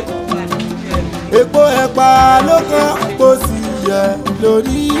 Epo ẹ̀pà ló kàn kó sì yẹ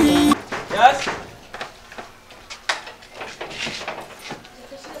lórí.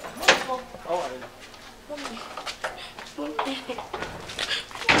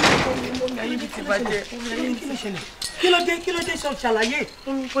 Kí ló dé sọ ṣàlàyé.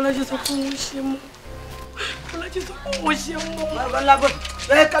 Bọ́lájí sọ fún wọn ṣe mọ́. Bọ́lájí sọ fún wọn ṣe mọ́.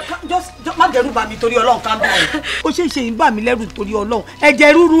 just má dẹ́rù bà mí torí Ọlọ́run kan bẹ́ẹ̀. Ó ṣe ṣe ń bà mí lẹ́rù torí Ọlọ́run.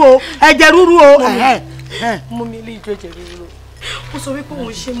 Ẹ̀jẹ̀ rúru o, ẹ̀jẹ̀ rúru o. Mú mi ilé ìjọ ẹ̀jẹ̀ rúru. Ó sọ wípé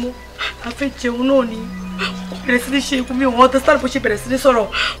òun ṣe mú afẹ́ jẹun náà ni. Ó bẹ̀rẹ̀ sí ní ṣe ikú mi, òun understand bó ṣe bẹ̀rẹ̀ sí ní sọ̀rọ̀.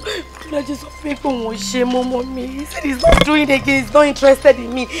 Bọ́lájí sọ fún mi pé òun ṣe mọ́ mọ́ mi. He said he's not doing it again, he's not interested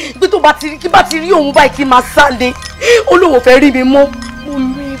in me. Pé tó bá ti rí òun báyìí kí n máa sáde. Ó lóun ò fẹ́ rí mi mọ́. Mo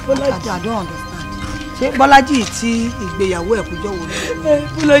mi Bọ́lájí. I don't understand. Ṣé Bọ́lájí tí ìgbéyàwó ẹ̀ kújọ́ wò ni?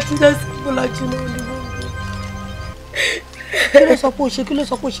 Bọ́lájí náà sí Bọ́lájí náà ni mo ń bọ̀. Kí ló sọ pé ó ṣe? Kí ló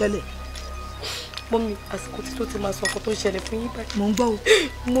sọ pé ó ṣẹlẹ̀? Mọ́mí, àsìkò tí tó ti máa sọ ọkọ tó ń ṣẹlẹ̀ fún yín báyìí. Mò ń gbọ́ o.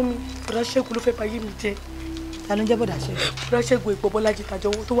 Mọ́mí, bọ̀dá Ṣẹ́gun ló fẹ́ bá yé mi jẹ. Ta ló ń jẹ́ bọ̀dá Ṣẹ́gun? Bọ̀dá Ṣẹ́gun ìpò Bọ́lájí tàjọ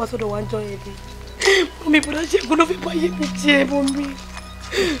owó tó wá sọ́dọ̀ wa ń jọ yẹn ni. Mọ́mí, bọ̀dá Ṣẹ́gun ló fẹ́ bá yé mi jẹ, mọ́mí.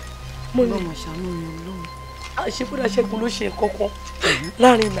 Mọ́mí ọmọ ṣàánú mi Ọlọ́run. Àṣé bọ̀dá Ṣẹ́gun ló ṣe nǹkan kan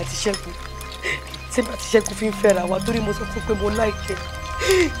láàrin ìgbà àti Ṣẹ́gun. Tí ìgbà àti Ṣẹ́gun fi ń fẹ́ra wa torí mo sọ fún pé mo láìkẹ́.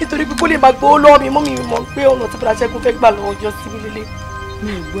 Nítorí pé kó lè máa gbowó lọ́wọ́ mi, mọ́mí mi mọ̀ pé ọ̀nà tí bọ̀dá Ṣẹ́gun fẹ́ gbà lọ́wọ́ ọjọ́ sí mi lélẹ̀.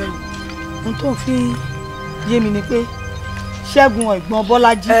 Mi ò gbọ́ ẹ̀rù. Ohun tó ń fi yé mi ni pé Ṣẹ́gun ẹ̀gbọ́n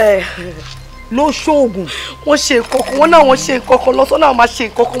Bọ́lájí ló ṣoògùn. Wọ́n ṣe ìkọ̀kọ̀, wọ́n náà wọ́n ṣe ìkọ̀kọ̀ lọ́sọ́ náà máa ṣe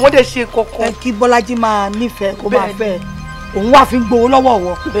ìkọ̀kọ̀, wọ́n dẹ̀ ṣe ìkọ̀kọ̀. Ẹ kí Bọ́lájí máa nífẹ̀ẹ́ kó máa fẹ́ òun wà fi ń gbowó lọ́wọ́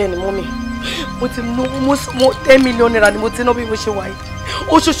wọ. Bẹ́ẹ̀ni mọ́mí, mo ti mo 10 million naira ni mo ti ná bí mo ṣe wà yìí.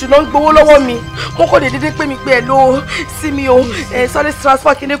 Oṣooṣù ló ń gbowó lọ́wọ́ mi, wọ́n kò lè dédé pé mi pé ẹ ló sí mi o, sáré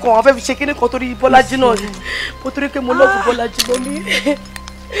transfer kíní kan, àwọn fẹ́ fi ṣe kíní kan torí Bọ́lájí náà ni. Mo torí pé mo lọ́ọ̀fù Bọ́lájí lómi.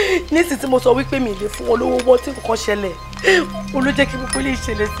 Nísìsiyìí tí mo sọ wípé mi lè fún wọn lówó wọ́n tí nǹkan ṣẹlẹ̀, ó ló jẹ́ kí gbogbo ilé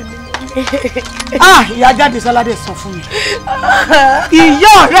ìṣẹ̀lẹ̀ sí mi. Ìyá jáde sọ́ládé sọ fún mi.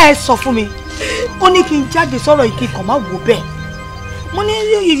 Ìyá ọ̀rẹ́ ẹ sọ fún mi. Ó ní kí n jáde sọ̀rọ̀ yìí kí n kàn má wò bẹ́ẹ̀. Mo ní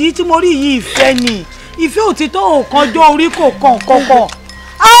èyí tí mo rí yìí ìfẹ́ ni. Ìfẹ́ òtítọ́ ò kanjọ́ orí kò kàn kankan.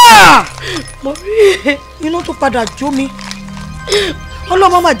 Mo rí inú tó padà jó mi.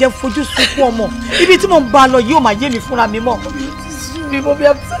 Ọlọ́mọ máa jẹ́ fojú sunkún ọmọ. Ibi tí mo ń bá lọ yìí ò máa yé mi fúnra mi mọ́. Mọ́mí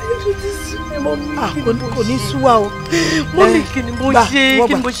àbúsáyé mi ti sú mi mọ́mí. Kò ní sú wa o. Mọ́mí kí ni mo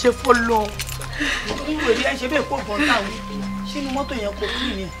ṣe fọ́lọ́. Ìwé rí ẹ ṣe bẹ́ẹ̀ kó bọ́ táwọn sínú mọ́tò yẹn kò kí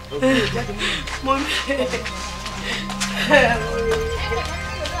ni ẹ̀. Mọ́mí.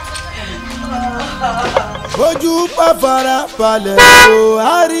 Ojú bá fara balẹ̀ o,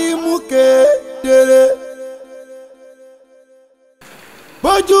 àrímú kedere.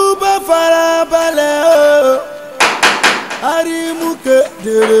 Bójú bá fara balẹ̀ o, àrímú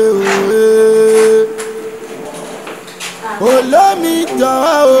kedere o. Olómi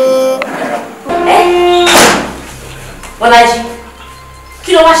jọ̀wọ́ o. Bọ́lájí,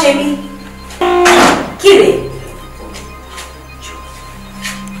 kí ló wá ṣe mí? Kí rèé?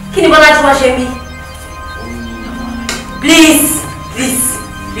 Kí ni Bọ́lájí wá ṣe mí? Please,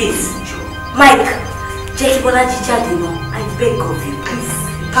 Mike, jẹ́ kí Bọ́lájí jáde náà. I beg of you, please.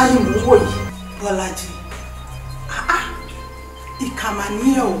 Ká ní mò ń wò yìí? Bọ́lájí, ìkàmà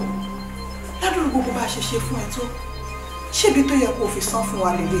níyàn o. Ládùúgbò gbogbo bá ṣe ṣe fún ẹ tó. Ṣébi tó yẹ kó fi san fún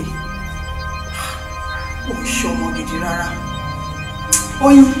wa lélẹ̀? Ó ń ṣọmọ gidi rárá.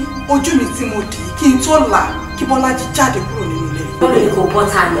 Oyin, ojú mi tí mo dì í kí n tó là kí Bọ́lájí jáde kúrò nínú ilé. Bọ́lá ni kò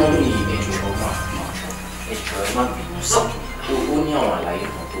bọ́tà mẹ́rin. Ẹjọ́ ẹ má bínú sí. Ó ní àwọn àlàyé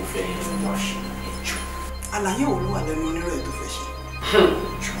kan tó fẹ́ wá ṣe ẹjọ́. Àlàyé wo ló wà lẹ́nu onírọ̀ tó fẹ́ ṣe?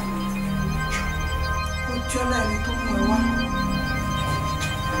 Ó jọ́lá ẹni tó mú ẹ wá.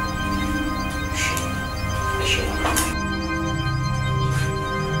 Ẹ ṣe wá.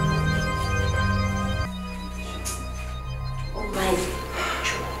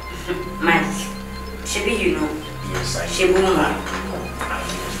 Mike, Shebi, you know. Yes, I Shebi, woman.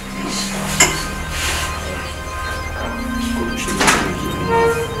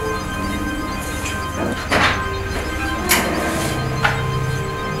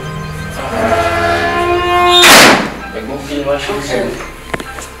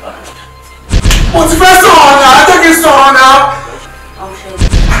 Mo ti fẹ́ sọ̀rọ̀ náà, ẹ jẹ́ kí n sọ̀rọ̀ náà.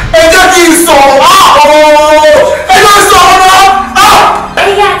 Ẹ jẹ́ kí n sọ̀rọ̀. Ẹ jẹ́ kí n sọ̀rọ̀ náà.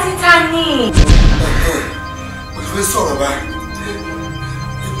 Ẹyà títa ni. Mo ti fẹ́ sọ̀rọ̀ báyìí.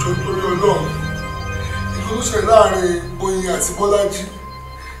 Ìjọ torí Ọlọ́run. Ìjọ tó ṣẹlẹ̀ láàrin Oyin àti Bọ́lájí.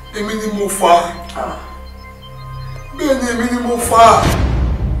 Èmi ni mo fà á. Bẹ́ẹ̀ ni èmi ni mo fà á.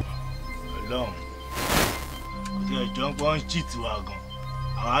 Ọlọ́run, kò tí ẹjọ́ ń pọ́n jì tiwa gan.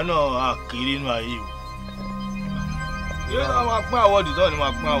 Àwa náà á kéré nínú ayé o. Ìyẹn náà máa pín àwọ̀dì tó ni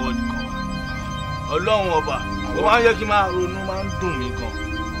máa pín àwọ̀dì kan. Ọlọ́run ọba, ó máa ń yẹ kí n máa ronú, máa ń dùn mí gan.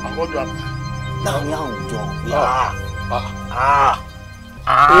 Àwọ̀dì àpò. Láàrin àwùjọ.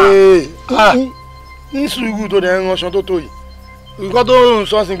 Ní sùúrù tó dẹ̀ ń ránṣọ tó tó yìí. Nǹkan tó ń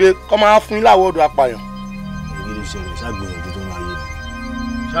sọ sí pé kọ́ máa fún ilé àwọ̀dù apààyàn. Èyí ló ṣẹlẹ̀ ṣàgbìyànjú tó máa yé mi.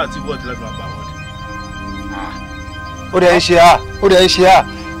 ṣáà tí wọ́ọ̀dì láti máa gbà wọ́ọ̀dì. ó dẹ̀ ń ṣe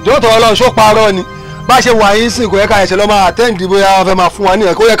jọ́ tọ́ ọlọ́run ṣó parọ́ ni bá ṣe wà yín sìn kò yẹ ká ẹ̀ṣẹ̀ lọ́ máa àtẹ́ǹdì bóyá wọ́n fẹ́ máa fún wa ní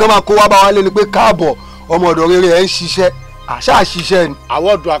ẹ̀kọ́ yẹ ká máa kó wá bá wa lé ni pé káàbọ̀ ọmọ ọ̀dọ̀ rere ẹ̀ ń ṣiṣẹ́ àṣà ṣiṣẹ́ ni.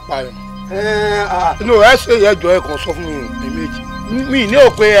 àwọ̀dù apààyàn. inú ẹ ṣe ìyẹjọ ẹ kan sọ fún mi èméjì mi ní ò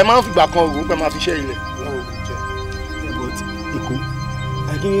pé ẹ máa ń fìgbà kan òògùn pé máa fi ṣe ilẹ̀. èkó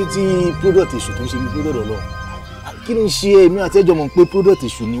akíní tí product èṣù tó ń ṣe ní product ọlọ kí ló ń ṣe èmi àti ẹjọ mọ̀ pé product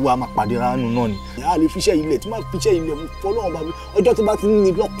èṣù ni wàá máa pàdé ránù náà ni a lè fiṣẹ́ ilẹ̀ tí máa fiṣẹ́ ilẹ̀ mo fọlọ́run bá mi ọjọ́ tí bá ti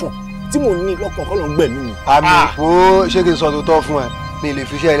ní lọ́kàn tí mò ń ní lọ́kàn kọ́ ló ń gbẹ̀mí mi. àmì ó ṣé kí n sọ tó tọ́ fún ẹ mi lè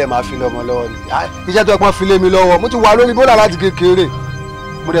fiṣẹ́ ilẹ̀ máa fi lọ́mọ lọ́wọ́ ni iṣẹ́ tó pọ́n fi lé mi lọ́wọ́ mo ti wà lórí bólà láti kékeré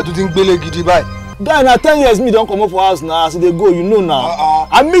mo dẹ̀ tún ti ń gbélé gidi báyìí. guy na 10 years me don comot for house na as e dey go you know na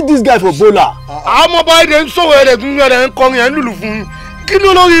I meet this guy for bola. àwọn ọmọ báyìí de ń sọ̀rọ̀ ẹ̀rẹ̀ tún ẹ̀rẹ̀ ń kọrin ẹ̀ ń lùlù fún un kí ló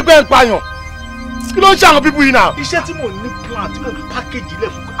lórí pé ń pààyàn kí ló ń ṣe àwọn pípú yìí náà. iṣẹ́ tí mo ní plan tí mo package lẹ̀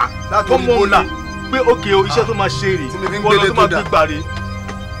fún látọ̀rí bola pé ok o iṣẹ́ tó máa ṣe rè bọ́lá tó máa gbé gbàre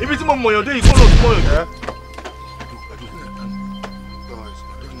ibi tí mo mọ̀yàn dé yìí kó lọ sí mọ̀yàn dé.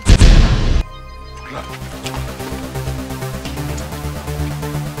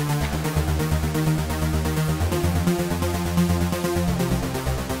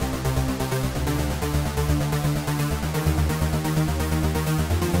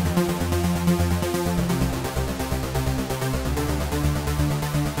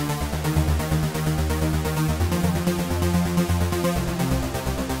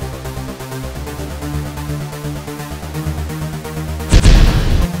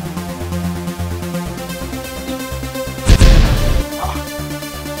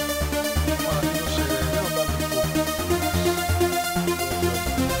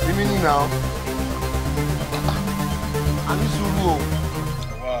 now. Àní sùúrù o.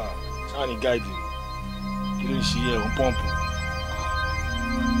 Wá, sáà ní gáìdì. Kí ló ń ṣe ẹ̀ ń pọ́ǹpù?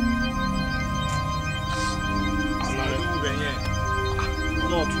 Àlàyé ìlú bẹ̀ yẹn.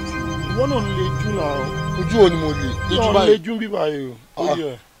 Náà tutù. Ìwọ náà ń lejú náà. Ojú ò ní mo lè. Lejú báyìí. Lejú bí báyìí o.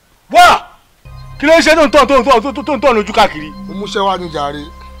 Wá! Kí ló ń ṣe tó ń tọ̀ lójú káàkiri? Mo múṣẹ́ wá ní jàre.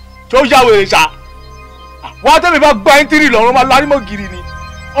 Tó yá wèrè ṣá. Wọ́n á tẹ́mi bá gba ẹ́ ń tírì lọ́rùn máa lárí mọ́ gírí ni.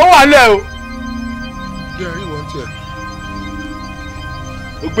 Ó wà lẹ́ o. Bí ẹ̀rí wọ́n tiẹ̀.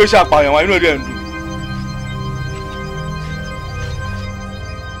 Ó gbé ṣàpàyàn wá inú ẹ̀rí ẹ̀ ń dùn.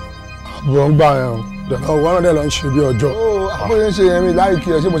 Àbúrò ń gbà yẹn o. Dẹ̀nà ọ̀wọ́ náà dẹ̀ lọ ń ṣe bí ọjọ́. Àbúrò ń ṣe yẹn mi láì kí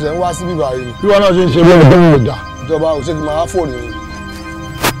ẹ ṣé mo ṣe ń wá sí bíbá yìí. Bí wọ́n náà ṣe ń ṣe bí ọjọ́ mi ò dà. Ìjọba ò ṣe kí n máa fòrè ni.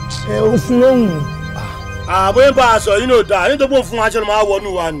 Ẹ ó fún lóhùn. Àbúrò ń bá a sọ yín ló dáa nítorí ó fún aṣọ ló máa wọnú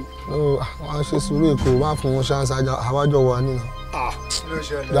wa ni. Wọ́n á ṣe sùúrù èkó má fún wọn ṣáńṣá àwájọ wa nínú.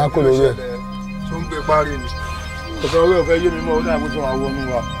 Dákò lórí ẹ̀. Tó ń gbé parí ni. Ọ̀sẹ̀ orí ọ̀fẹ́ yé mi mọ́ ó dáàbò tó wà wọnú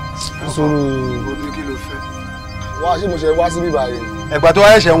wa. Sùúrù. Òbí kí ló fẹ́? Wá ṣé mo ṣe wá sí bíbá yìí. Ẹ̀gbà tó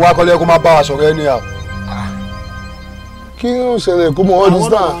wáyé ṣẹ̀ ń wá kọ́lé kó má bá wa sọ̀rọ̀ ẹni à. Kí ló ń ṣẹlẹ̀ kó mọ all this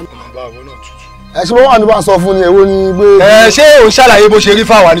time? Ẹ ṣe bọ́ wà ní bá sọ fún ni èwo ni gbé. Ẹ ṣé ò ń ṣàlàyé bó ṣe rí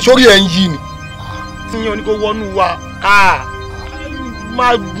fáwa ni sórí ẹ̀ ń yí ni. Tíyan ni kò wọnú wa.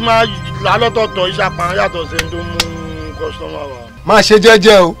 Máa là lọ́tọ̀ọ̀tọ̀ iṣẹ́ apààrọ̀ yàtọ̀ sí ẹni tó mú kọ́sítọ́mà wa. Má ṣe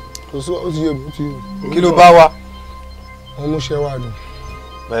jẹ́jẹ́ o. Kò sí ó ti yé mi ó ti yé mi. Kí ló bá wa? Wọ́n mú iṣẹ́ wa ni.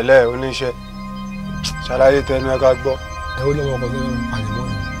 Pẹ̀lẹ́ oníṣẹ́. Ṣàlàyé tẹnu ẹ ká gbọ́. Ẹ ó lọ́wọ́ ọkọ̀ tó ń palẹ̀ mọ́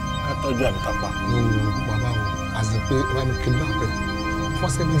yìí. Ká tọ́jú àbí ká pa. Bàbá wo àti pé ẹ bá mi kidnap ẹ.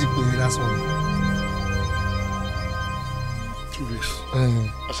 Fọ́sẹ̀ méjì péré lásán ni. 2 weeks.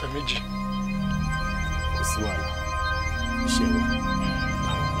 Ọ̀sẹ̀ méjì. Kò sí wàhálà. Iṣẹ́ wa.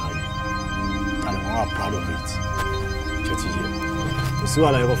 And we are proud of it. Ṣé ti yẹ? Kò sí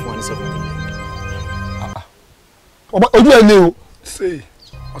wàhálà yẹn fún wa ní 7 million. Ojú ẹ̀ ní o. Ṣé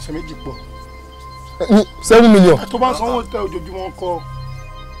ọ̀sẹ̀ méjì pọ̀? 7 million. Tó bá sanwó tẹ ojoojúmọ́ kọ́.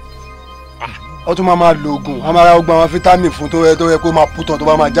 Ó tún máa lo oògùn, a máa ra gbogbo àwọn fítámì fún tó yẹ kó máa pútàn tó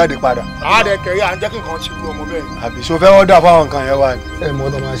bá máa jáde padà. Àádẹ́ kẹ̀rí à ń jẹ́ kí nǹkan ṣe gbọ́ ọmọ bẹ́ẹ̀. Àbí ṣo fẹ́ ọ́dà fáwọn nǹkan yẹn wà ní. Ẹ mọ̀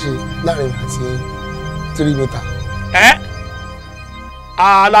ọ́ tó máa ṣe láàrin àti 3 mítà.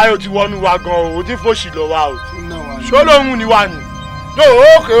 Aláyọ̀ ti wọnú wa gan o ti fòṣì lọ wa o ṣó lóhun ni wa ni lóò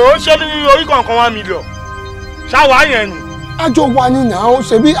òkè ó ṣe ní orí kankan 1 million ṣáwa yẹn ni. Àjọ wa ni nà ó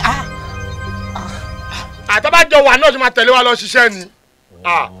ṣe bí. Àtàbájọ wa náà ti máa tẹ̀lé wa lọ ṣiṣẹ́ ni.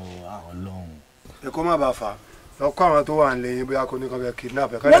 Ẹ kó má bàa fà lọ́kọ́ àwọn tó wà ń lẹ́yìn bóyá kò ní kan fẹ́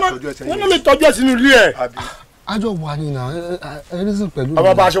kidnap ẹ̀ ká lè tọ́jú ẹ̀ sẹ́yìn. wọ́n lè tọ́jú ẹ̀ sínú ilé ẹ̀. Àjọ wa ni nà ẹ rí sí pẹ̀lú.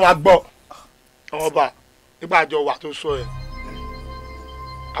 ọmọ bá aṣọ wa gbọ́ ọmọ bá nígbà àjọ wa tó sọ ẹ̀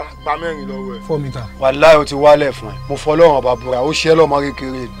gba 4 lọ́wọ́ ẹ̀. 4 mítà. Wàláhì ó ti wálẹ̀ fún ẹ mo fọlọ́run ọba búra ó ṣe é lọ́mọ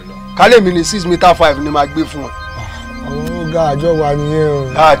kékeré kálẹ̀ mi ní 6 mítà 5 ni máa gbé fún ẹ. Àwọn ọ̀gá àjọ wa nìyẹn o.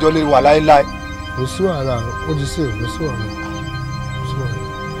 Àjọ lè wà láéláé. Kò sí wàhálà ó ti ṣe kò sí wàhálà.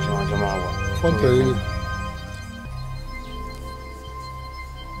 fọ́tò ẹ̀ ni.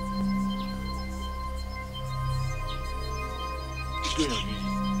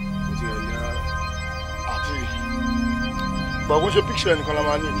 But what's your picture ẹnìkan la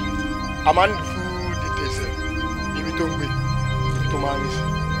máa ní? A máa ní full details ẹ̀, ibi tó ń gbé, ibi tó máa ń rìn sí.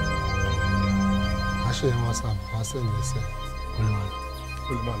 Aṣọ yẹn WhatsApp, wá sẹ́ni ẹsẹ̀,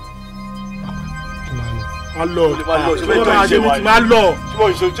 olùmọ̀lá. Kí máa lọ? Má lọ, ṣe fẹ́ jọ iṣẹ́ wa ni. Má lọ.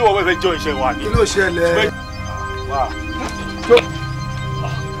 Tí wọ́n fẹ́ jọ iṣẹ́ wa ni. Kí ló ṣẹlẹ̀? Tó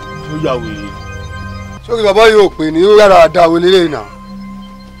yà wèrè. Sókè bàbá yóò pè ní rárá àdáwọ̀ lélẹ́yìn náà.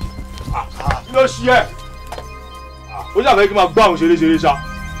 Kí ló ṣe ẹ́? Ó ṣàfẹ́ kí n máa gbá àwọn ṣeré ṣá.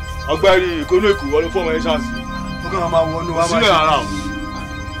 Ọgbẹ́rì ìkónú èkó wọlé fún ọmọ ẹ̀ ṣáàṣì. Ó kàn máa wọnú wa máa ṣe. Sílẹ̀ rárá o.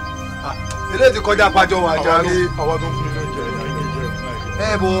 Eléyìí ti kọjá pàjọ wà jáde. Àwọn tó ń fún mi lóúnjẹ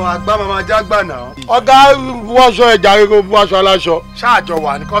ẹ bò àgbà máa já gbà náà. Ọ̀gá wọṣọ ẹja rẹ bú aṣọ aláṣọ. Ṣáàjọ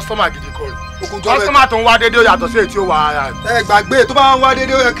wà ní kọ́sítọ́mà gidi kọ́ ni. Kọ́sítọ́mà tó ń wá déédéé yàtọ̀ sí èyí tí ó wà ara rẹ̀. Ẹ gbàgbé tó bá ń wá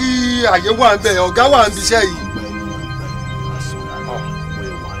déédéé ó yẹ kí àyè wà ń bẹ ọ̀gá wà ń bíṣẹ́ yìí.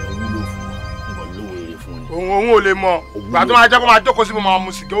 Òun ò lè mọ ìgbà tó máa jẹ́ kó máa jókòó sí mo máa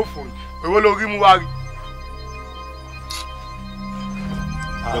mu sìgá òfò èwo lórí mú wá rí.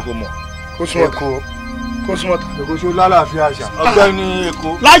 Jẹ́kọ̀ mọ̀. Kó súnmọ́ ta. Kó súnmọ́ ta. Èkó ṣe lálàáfíà àṣà. Ọ̀gbẹ́ni Èkó.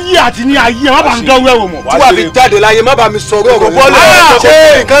 Láyé àti ní ayé ẹ má bàa ń dánwó ẹ̀wò mọ̀. Tí wàá fi jáde láyé má bàa mi sọ̀rọ̀ ọ̀rọ̀ yìí. Ṣé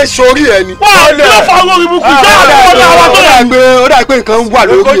nǹkan sórí ẹ ni? Wà á lè fa owó ibú kù jẹ́ àkọ́kọ́ àwọn tó yẹ. Ó dà pé nǹkan wà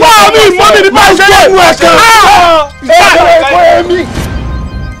lórí ẹ. Wà á mi mọ́ mi ní bá ṣe lé ìwé ẹ̀kan.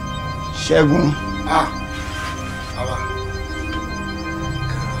 Ṣẹ́gun.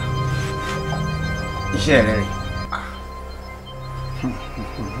 Iṣẹ́ rẹ̀ rẹ̀.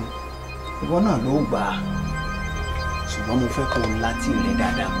 Ìwọ náà ló gbà á. Ṣùgbọ́n mo fẹ́ kó o láti rẹ̀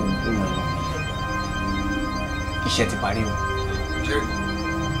dáadáa kó o gún ẹran mi. Iṣẹ́ ti parí o.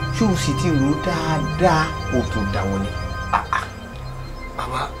 Ṣé o sì ti rò dáadáa o tó dáwọ́lé?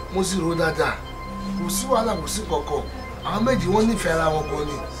 Àwa mo sì rò dáadáa. Kò sí wàhálà kò sí kankan. Àwọn méjì wọ́n nífẹ̀ẹ́ ara wọn gan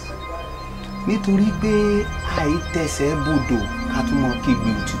ni. Nítorí pé àìtẹ̀sẹ̀ bodò ká tún mọ kígbe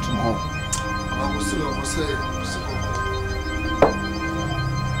òtútù mọ́. Àwọn kò sí ọkọ̀ sẹ́yìn kò sí kankan.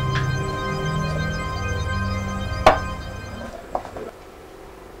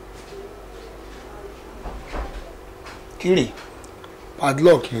 Kiri.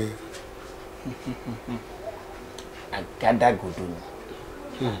 Padlock ni. Àgádágodo ni.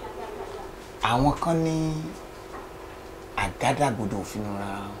 Àwọn kan ní àgádágodo òfin ra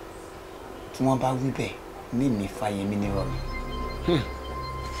tí wọ́n bá wí bẹ́ẹ̀ ní mi Fáyẹmí nírọ̀lẹ́.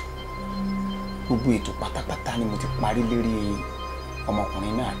 Gbogbo ètò pátápátá ni mo ti parí lérí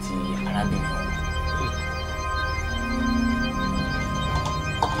ọmọkùnrin náà àti arábìnrin ọ̀hún.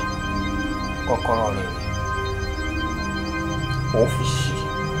 Kọ́kọ́rọ́ rẹ̀ ó fi ṣí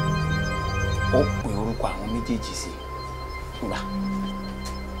ó pè orúkọ àwọn méjèèjì sí gbà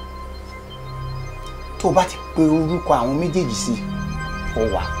tó o bá ti pe orúkọ àwọn méjèèjì sí ó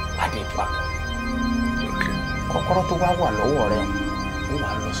wà pàdé papọ̀ kọ́kọ́rọ́ tó wá wà lọ́wọ́ rẹ̀ ó wà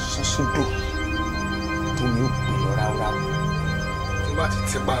lọ sọ́sódò tó ní ó pè lọ ráúráú tó bá ti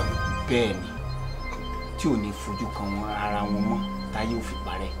ti pa mi. bẹ́ẹ̀ ni tí ò ní fojú kan wọn ara wọn mọ́ táyé ò fi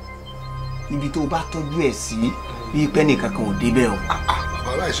parẹ́ ibi tó bá tọ́jú ẹ̀ sí rí pẹ́ẹ́nì kankan ò débẹ̀ o.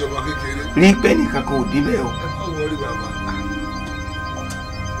 Bàbá aláìṣẹ́ ọmọ kékeré. rí pẹ́ẹ́nì kankan ò débẹ̀ o. Ẹ má wọrí bàbá.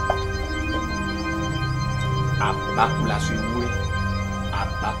 Àbákúlaṣọ ewúrẹ́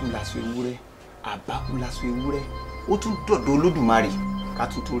àbákúlaṣọ ewúrẹ́ àbákúlaṣọ ewúrẹ́ ó tún dọ̀dọ̀ Olódùmarè ká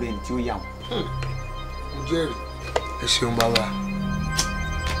tún tó rẹ́ni tí ó yà wọ́n. Mo jẹ́rìí. Ẹ ṣeun bàbá.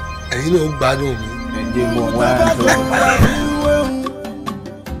 Ẹ̀yin náà ó gbádùn mi. Ẹ dé mọ́ wá tó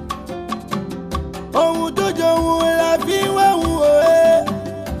ohun tó jọ ohun la fi wéhun òye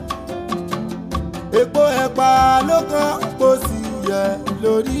epo ẹ̀pà ló kàn kó sì yẹ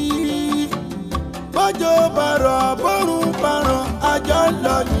lórí bọ́jọ́ bàrọ̀ bọ́rùn parun àjọ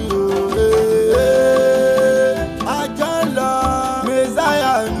lọ ní òye àjọ lọ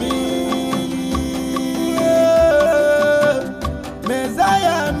mẹ́sáyà mi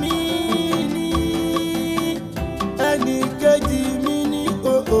mẹ́sáyà mi ní ẹnì kejì mi ní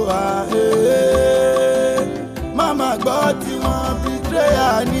òhò àhẹ́. Mama gbọ́ tí wọ́n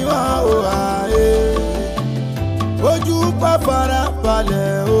betrayal ni wọ́n ò àyè. Ojú pa fara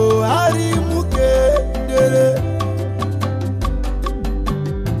balẹ̀ o, àrímú kedere.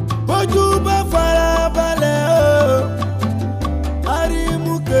 Ojú pa fara balẹ̀ o,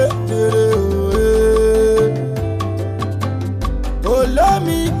 àrímú kedere o.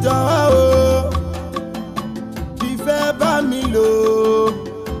 Olómi jọ̀wọ́ o, ìfẹ́ bá mi lò.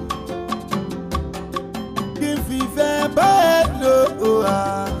 Bẹ́ẹ̀ ló wà.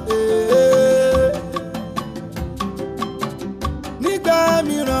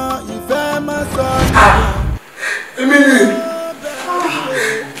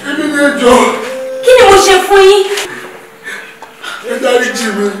 jọ. Kí ni mo ṣe fún yín? Ẹ dáríjì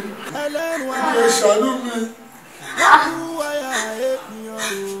mi. Ẹ ṣàánú mi.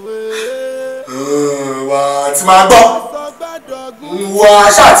 Wà á ti máa gbọ́. Wà á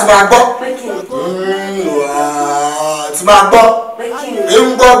ṣáà ti máa gbọ́. Wà á ti máa gbọ́. Ewu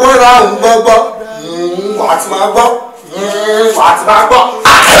gbọ́gbọ́ ra òun gbọ́gbọ́. Wà á ti máa gbọ́. Wà á ti máa gbọ́.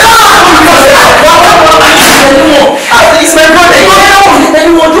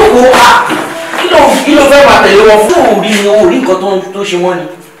 Kí ló fẹ́ máa tẹ̀lé wọn fún òrí ni orí nǹkan tó ṣe wọ́n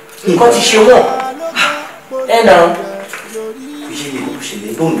ni nǹkan ti ṣe wọ́n ẹ̀ náà kò ṣe lè kó ṣe lè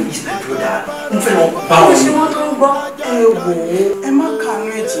tó ń bí ìsìnkú tó dáa ń fẹ́ lọ bá wọn. ṣé wọ́n tó ń gbọ́ ẹ wò ó ẹ má kàánú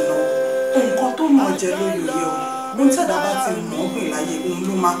ẹ̀ jìnnà nǹkan tó mọ̀ jẹ lórí oyè o bó ń tẹ̀dá bá ti mọ̀ ọ́ gbìn láyé òun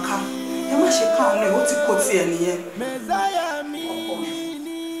ló máa ká ẹ má ṣe kàánú ẹ̀ ó ti kó tiẹ̀ nìyẹn.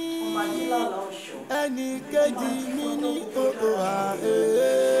 ẹnì kejì mi ní kókó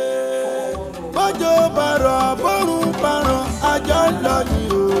bọ́jọ́ bàrọ̀ bọ́rùn parọ̀ àjọ lọ ní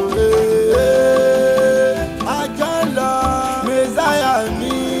òwe àjọ lọ mẹ́sáyà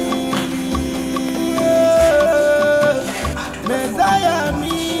mi mẹ́sáyà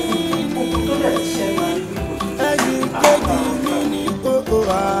mi ẹnì kejì mi ní kókó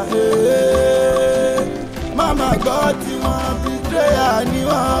mama gbọ́ tí wọ́n betrayal ni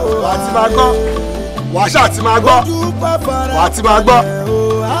wọ́n ò wá. Àti máa gbọ́ wàá ṣáà ti máa gbọ́ wàá ti máa gbọ́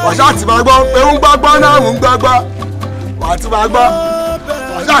wàá ṣáà ti máa gbọ́ pé ń gbọ́gbọ́ náà ń gbọ́gbọ́ wàá ti máa gbọ́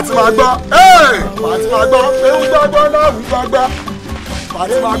wàá ṣáà ti máa gbọ́ wàá ti máa gbọ́ pé ń gbọ́gbọ́ náà ń gbọ́gbọ́ wàá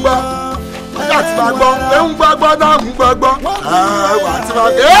ti máa gbọ́ wàá ṣáà ti máa gbọ́ pé ń gbọ́gbọ́ náà ń gbọ́gbọ́ wàá ti máa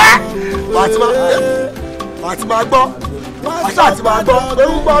gbọ́ wàá ti máa gbọ́ wàá ṣáà ti máa gbọ́ pé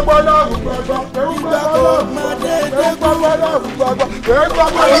ń gbọ́gbọ́ náà ń gbọ́gbọ́ pé ń gbọ́gbọ́ náà ń gbọ́gbọ́ pé ń gbọ́gbọ́ náà ń gbọ́gbọ́ pé ń gbọ́gbọ́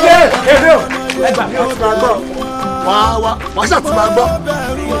náà ń gbọ́gbọ́ ẹgbà mi ò ti máa gbọ́ wàá ṣáà ti máa gbọ́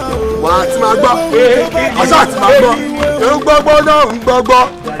wàá ti máa gbọ́ wàá ṣáà ti máa gbọ́ ẹ ń gbọ́gbọ́ náà ń gbọ́gbọ́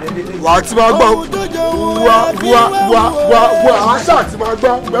wàá ti máa gbọ́ wàá ṣáà ti máa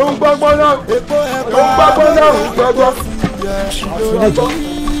gbọ́ ẹ ń gbọ́gbọ́ náà ń gbọ́gbọ́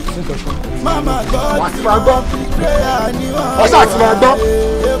wàá ti máa gbọ́ wàá ṣáà ti máa gbọ́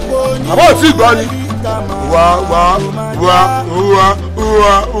àbọ̀ ò tí ì gbọ́ ni wà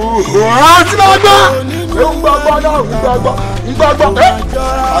tí máa gbọ́ ń gbọ́gbọ́ náà ń gbọ́gbọ́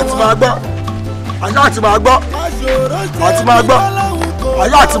àti máa gbọ́ àti máa gbọ́ àti máa gbọ́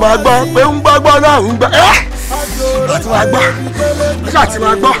àti máa gbọ́ pé ń gbọ́gbọ́ náà ń gbọ́ àti máa gbọ́ àti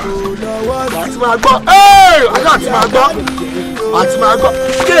máa gbọ́ àti máa gbọ́ àti máa gbọ́ àti máa gbọ́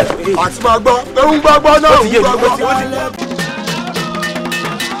àti máa gbọ́ pé ń gbọ́gbọ́ náà ń gbọ́gbọ́.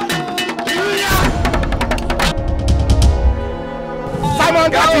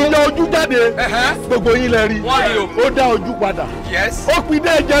 Samanga ti yọ ojú jáde gbogbo yín lẹ rí ó dá ojú padà ó pin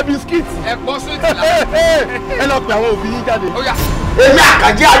dé jẹ bisikíìtì ẹ lọ pe àwọn òbí yín jáde. èmi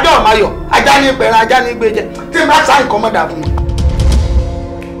àkànjí ajọ́ ọ̀mayọ̀ ajá ní pẹ̀rẹ̀ ajá ní gbé jẹ tí n bá sáyìn kọ́ mọ́ dà fún mi.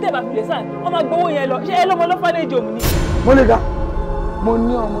 tẹ́ bá fi lè sáyìn ọmọ gbowó yẹn lọ ṣé ẹ lọ́mọ lọ́fàlẹ́jì òun ni. mo lè ga mo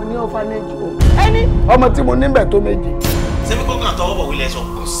ní ọmọ ní ọ̀fàlẹ́jì òun. ẹni. ọmọ tí mo níbẹ̀ tó méjì. sẹ́mi kọ́kàn àtọwọ́ bọ̀ wílẹ̀ sọ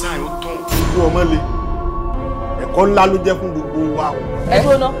kò sáyìn ó tán. ikú ọmọ le ẹ̀kọ́ ńlá ló jẹ́ fún gbogbo wa o. ẹ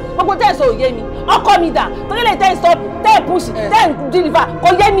dúró gbogbo tẹ́ ẹ̀ sọ òye mi ọkọ mi dà torí lè tẹ́ ẹ̀ stop tẹ́ ẹ̀ push tẹ́ ẹ̀ deliver kò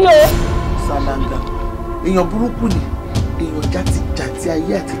yé mi o. Samanga èèyàn burúkú ni èèyàn játijàti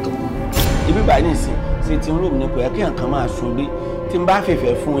ayé àti tọmọ. ibi báyìí nìsín ṣe ti ń rò mí ní kò yẹ kí nǹkan máa sun bí tí n bá fèfè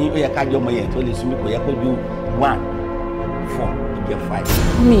fún yín ó yẹ ká jọ ọmọ yẹn tó lè sun mí kò yẹ kó ju 1 4 ìjẹ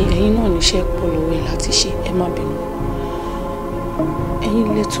 5. mi ẹ̀yin náà níṣẹ́ pọ̀ lọ́wọ́ ẹ̀ láti ṣe ẹ má bínú ẹ̀yin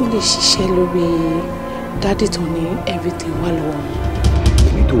lè tún lè ṣiṣẹ́ lórí dádì tó ní everything wà lọ́wọ́ mi.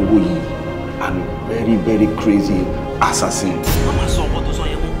 èmi tó wò yìí I'm a very very crazy assassin. wọ́n máa sọ ọkọ tó sọ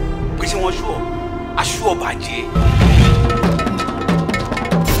yẹn mọ́ pé ṣé wọ́n ṣú ọ aṣú ọ bàjẹ́.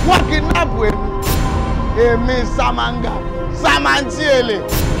 wọ́n kidnap èmi Samanga samanti ele.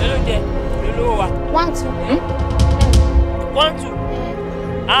 èló jẹ èló wa. 1 2. 1 2.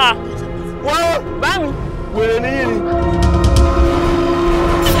 wọ́n bá mi. wèrè níyì ni.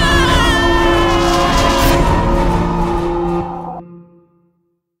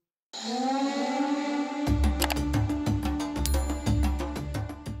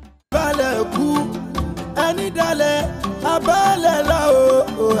 ẹni dalẹ̀ abẹ́lẹ̀ la o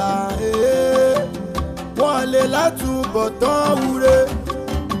wọ́n lè látúbọ̀ tán wúre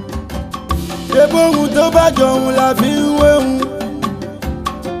ṣe bóhun tó bá jọun la fi ń wéhun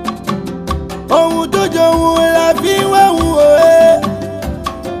ohun tó jọun la fi ń wéhun òye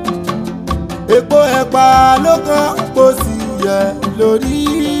èpo ẹ̀pà ló kàn kó sì yẹ lórí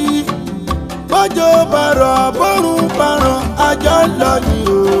bó bójò bàrọ̀ bórun parun àjọ ń lọ ni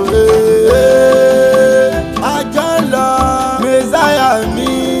o àjọ ń lọ mẹ́sáyà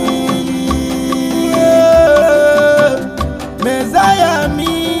mi mẹ́sáyà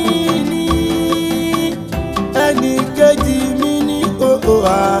mi ni ẹnì kejì mi ní òhò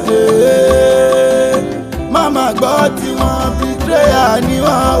àhè màmá gbọ́ tí wọ́n betrayal ni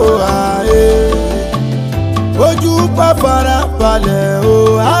wọ́n ò àhè ojú bá fara balẹ̀ o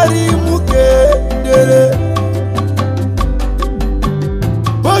àrímú kedere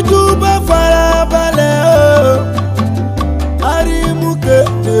ojú bá fara balẹ̀ o àrímú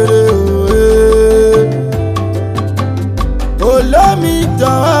kedere o olómi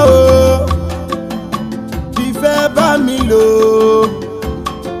jọ̀wọ́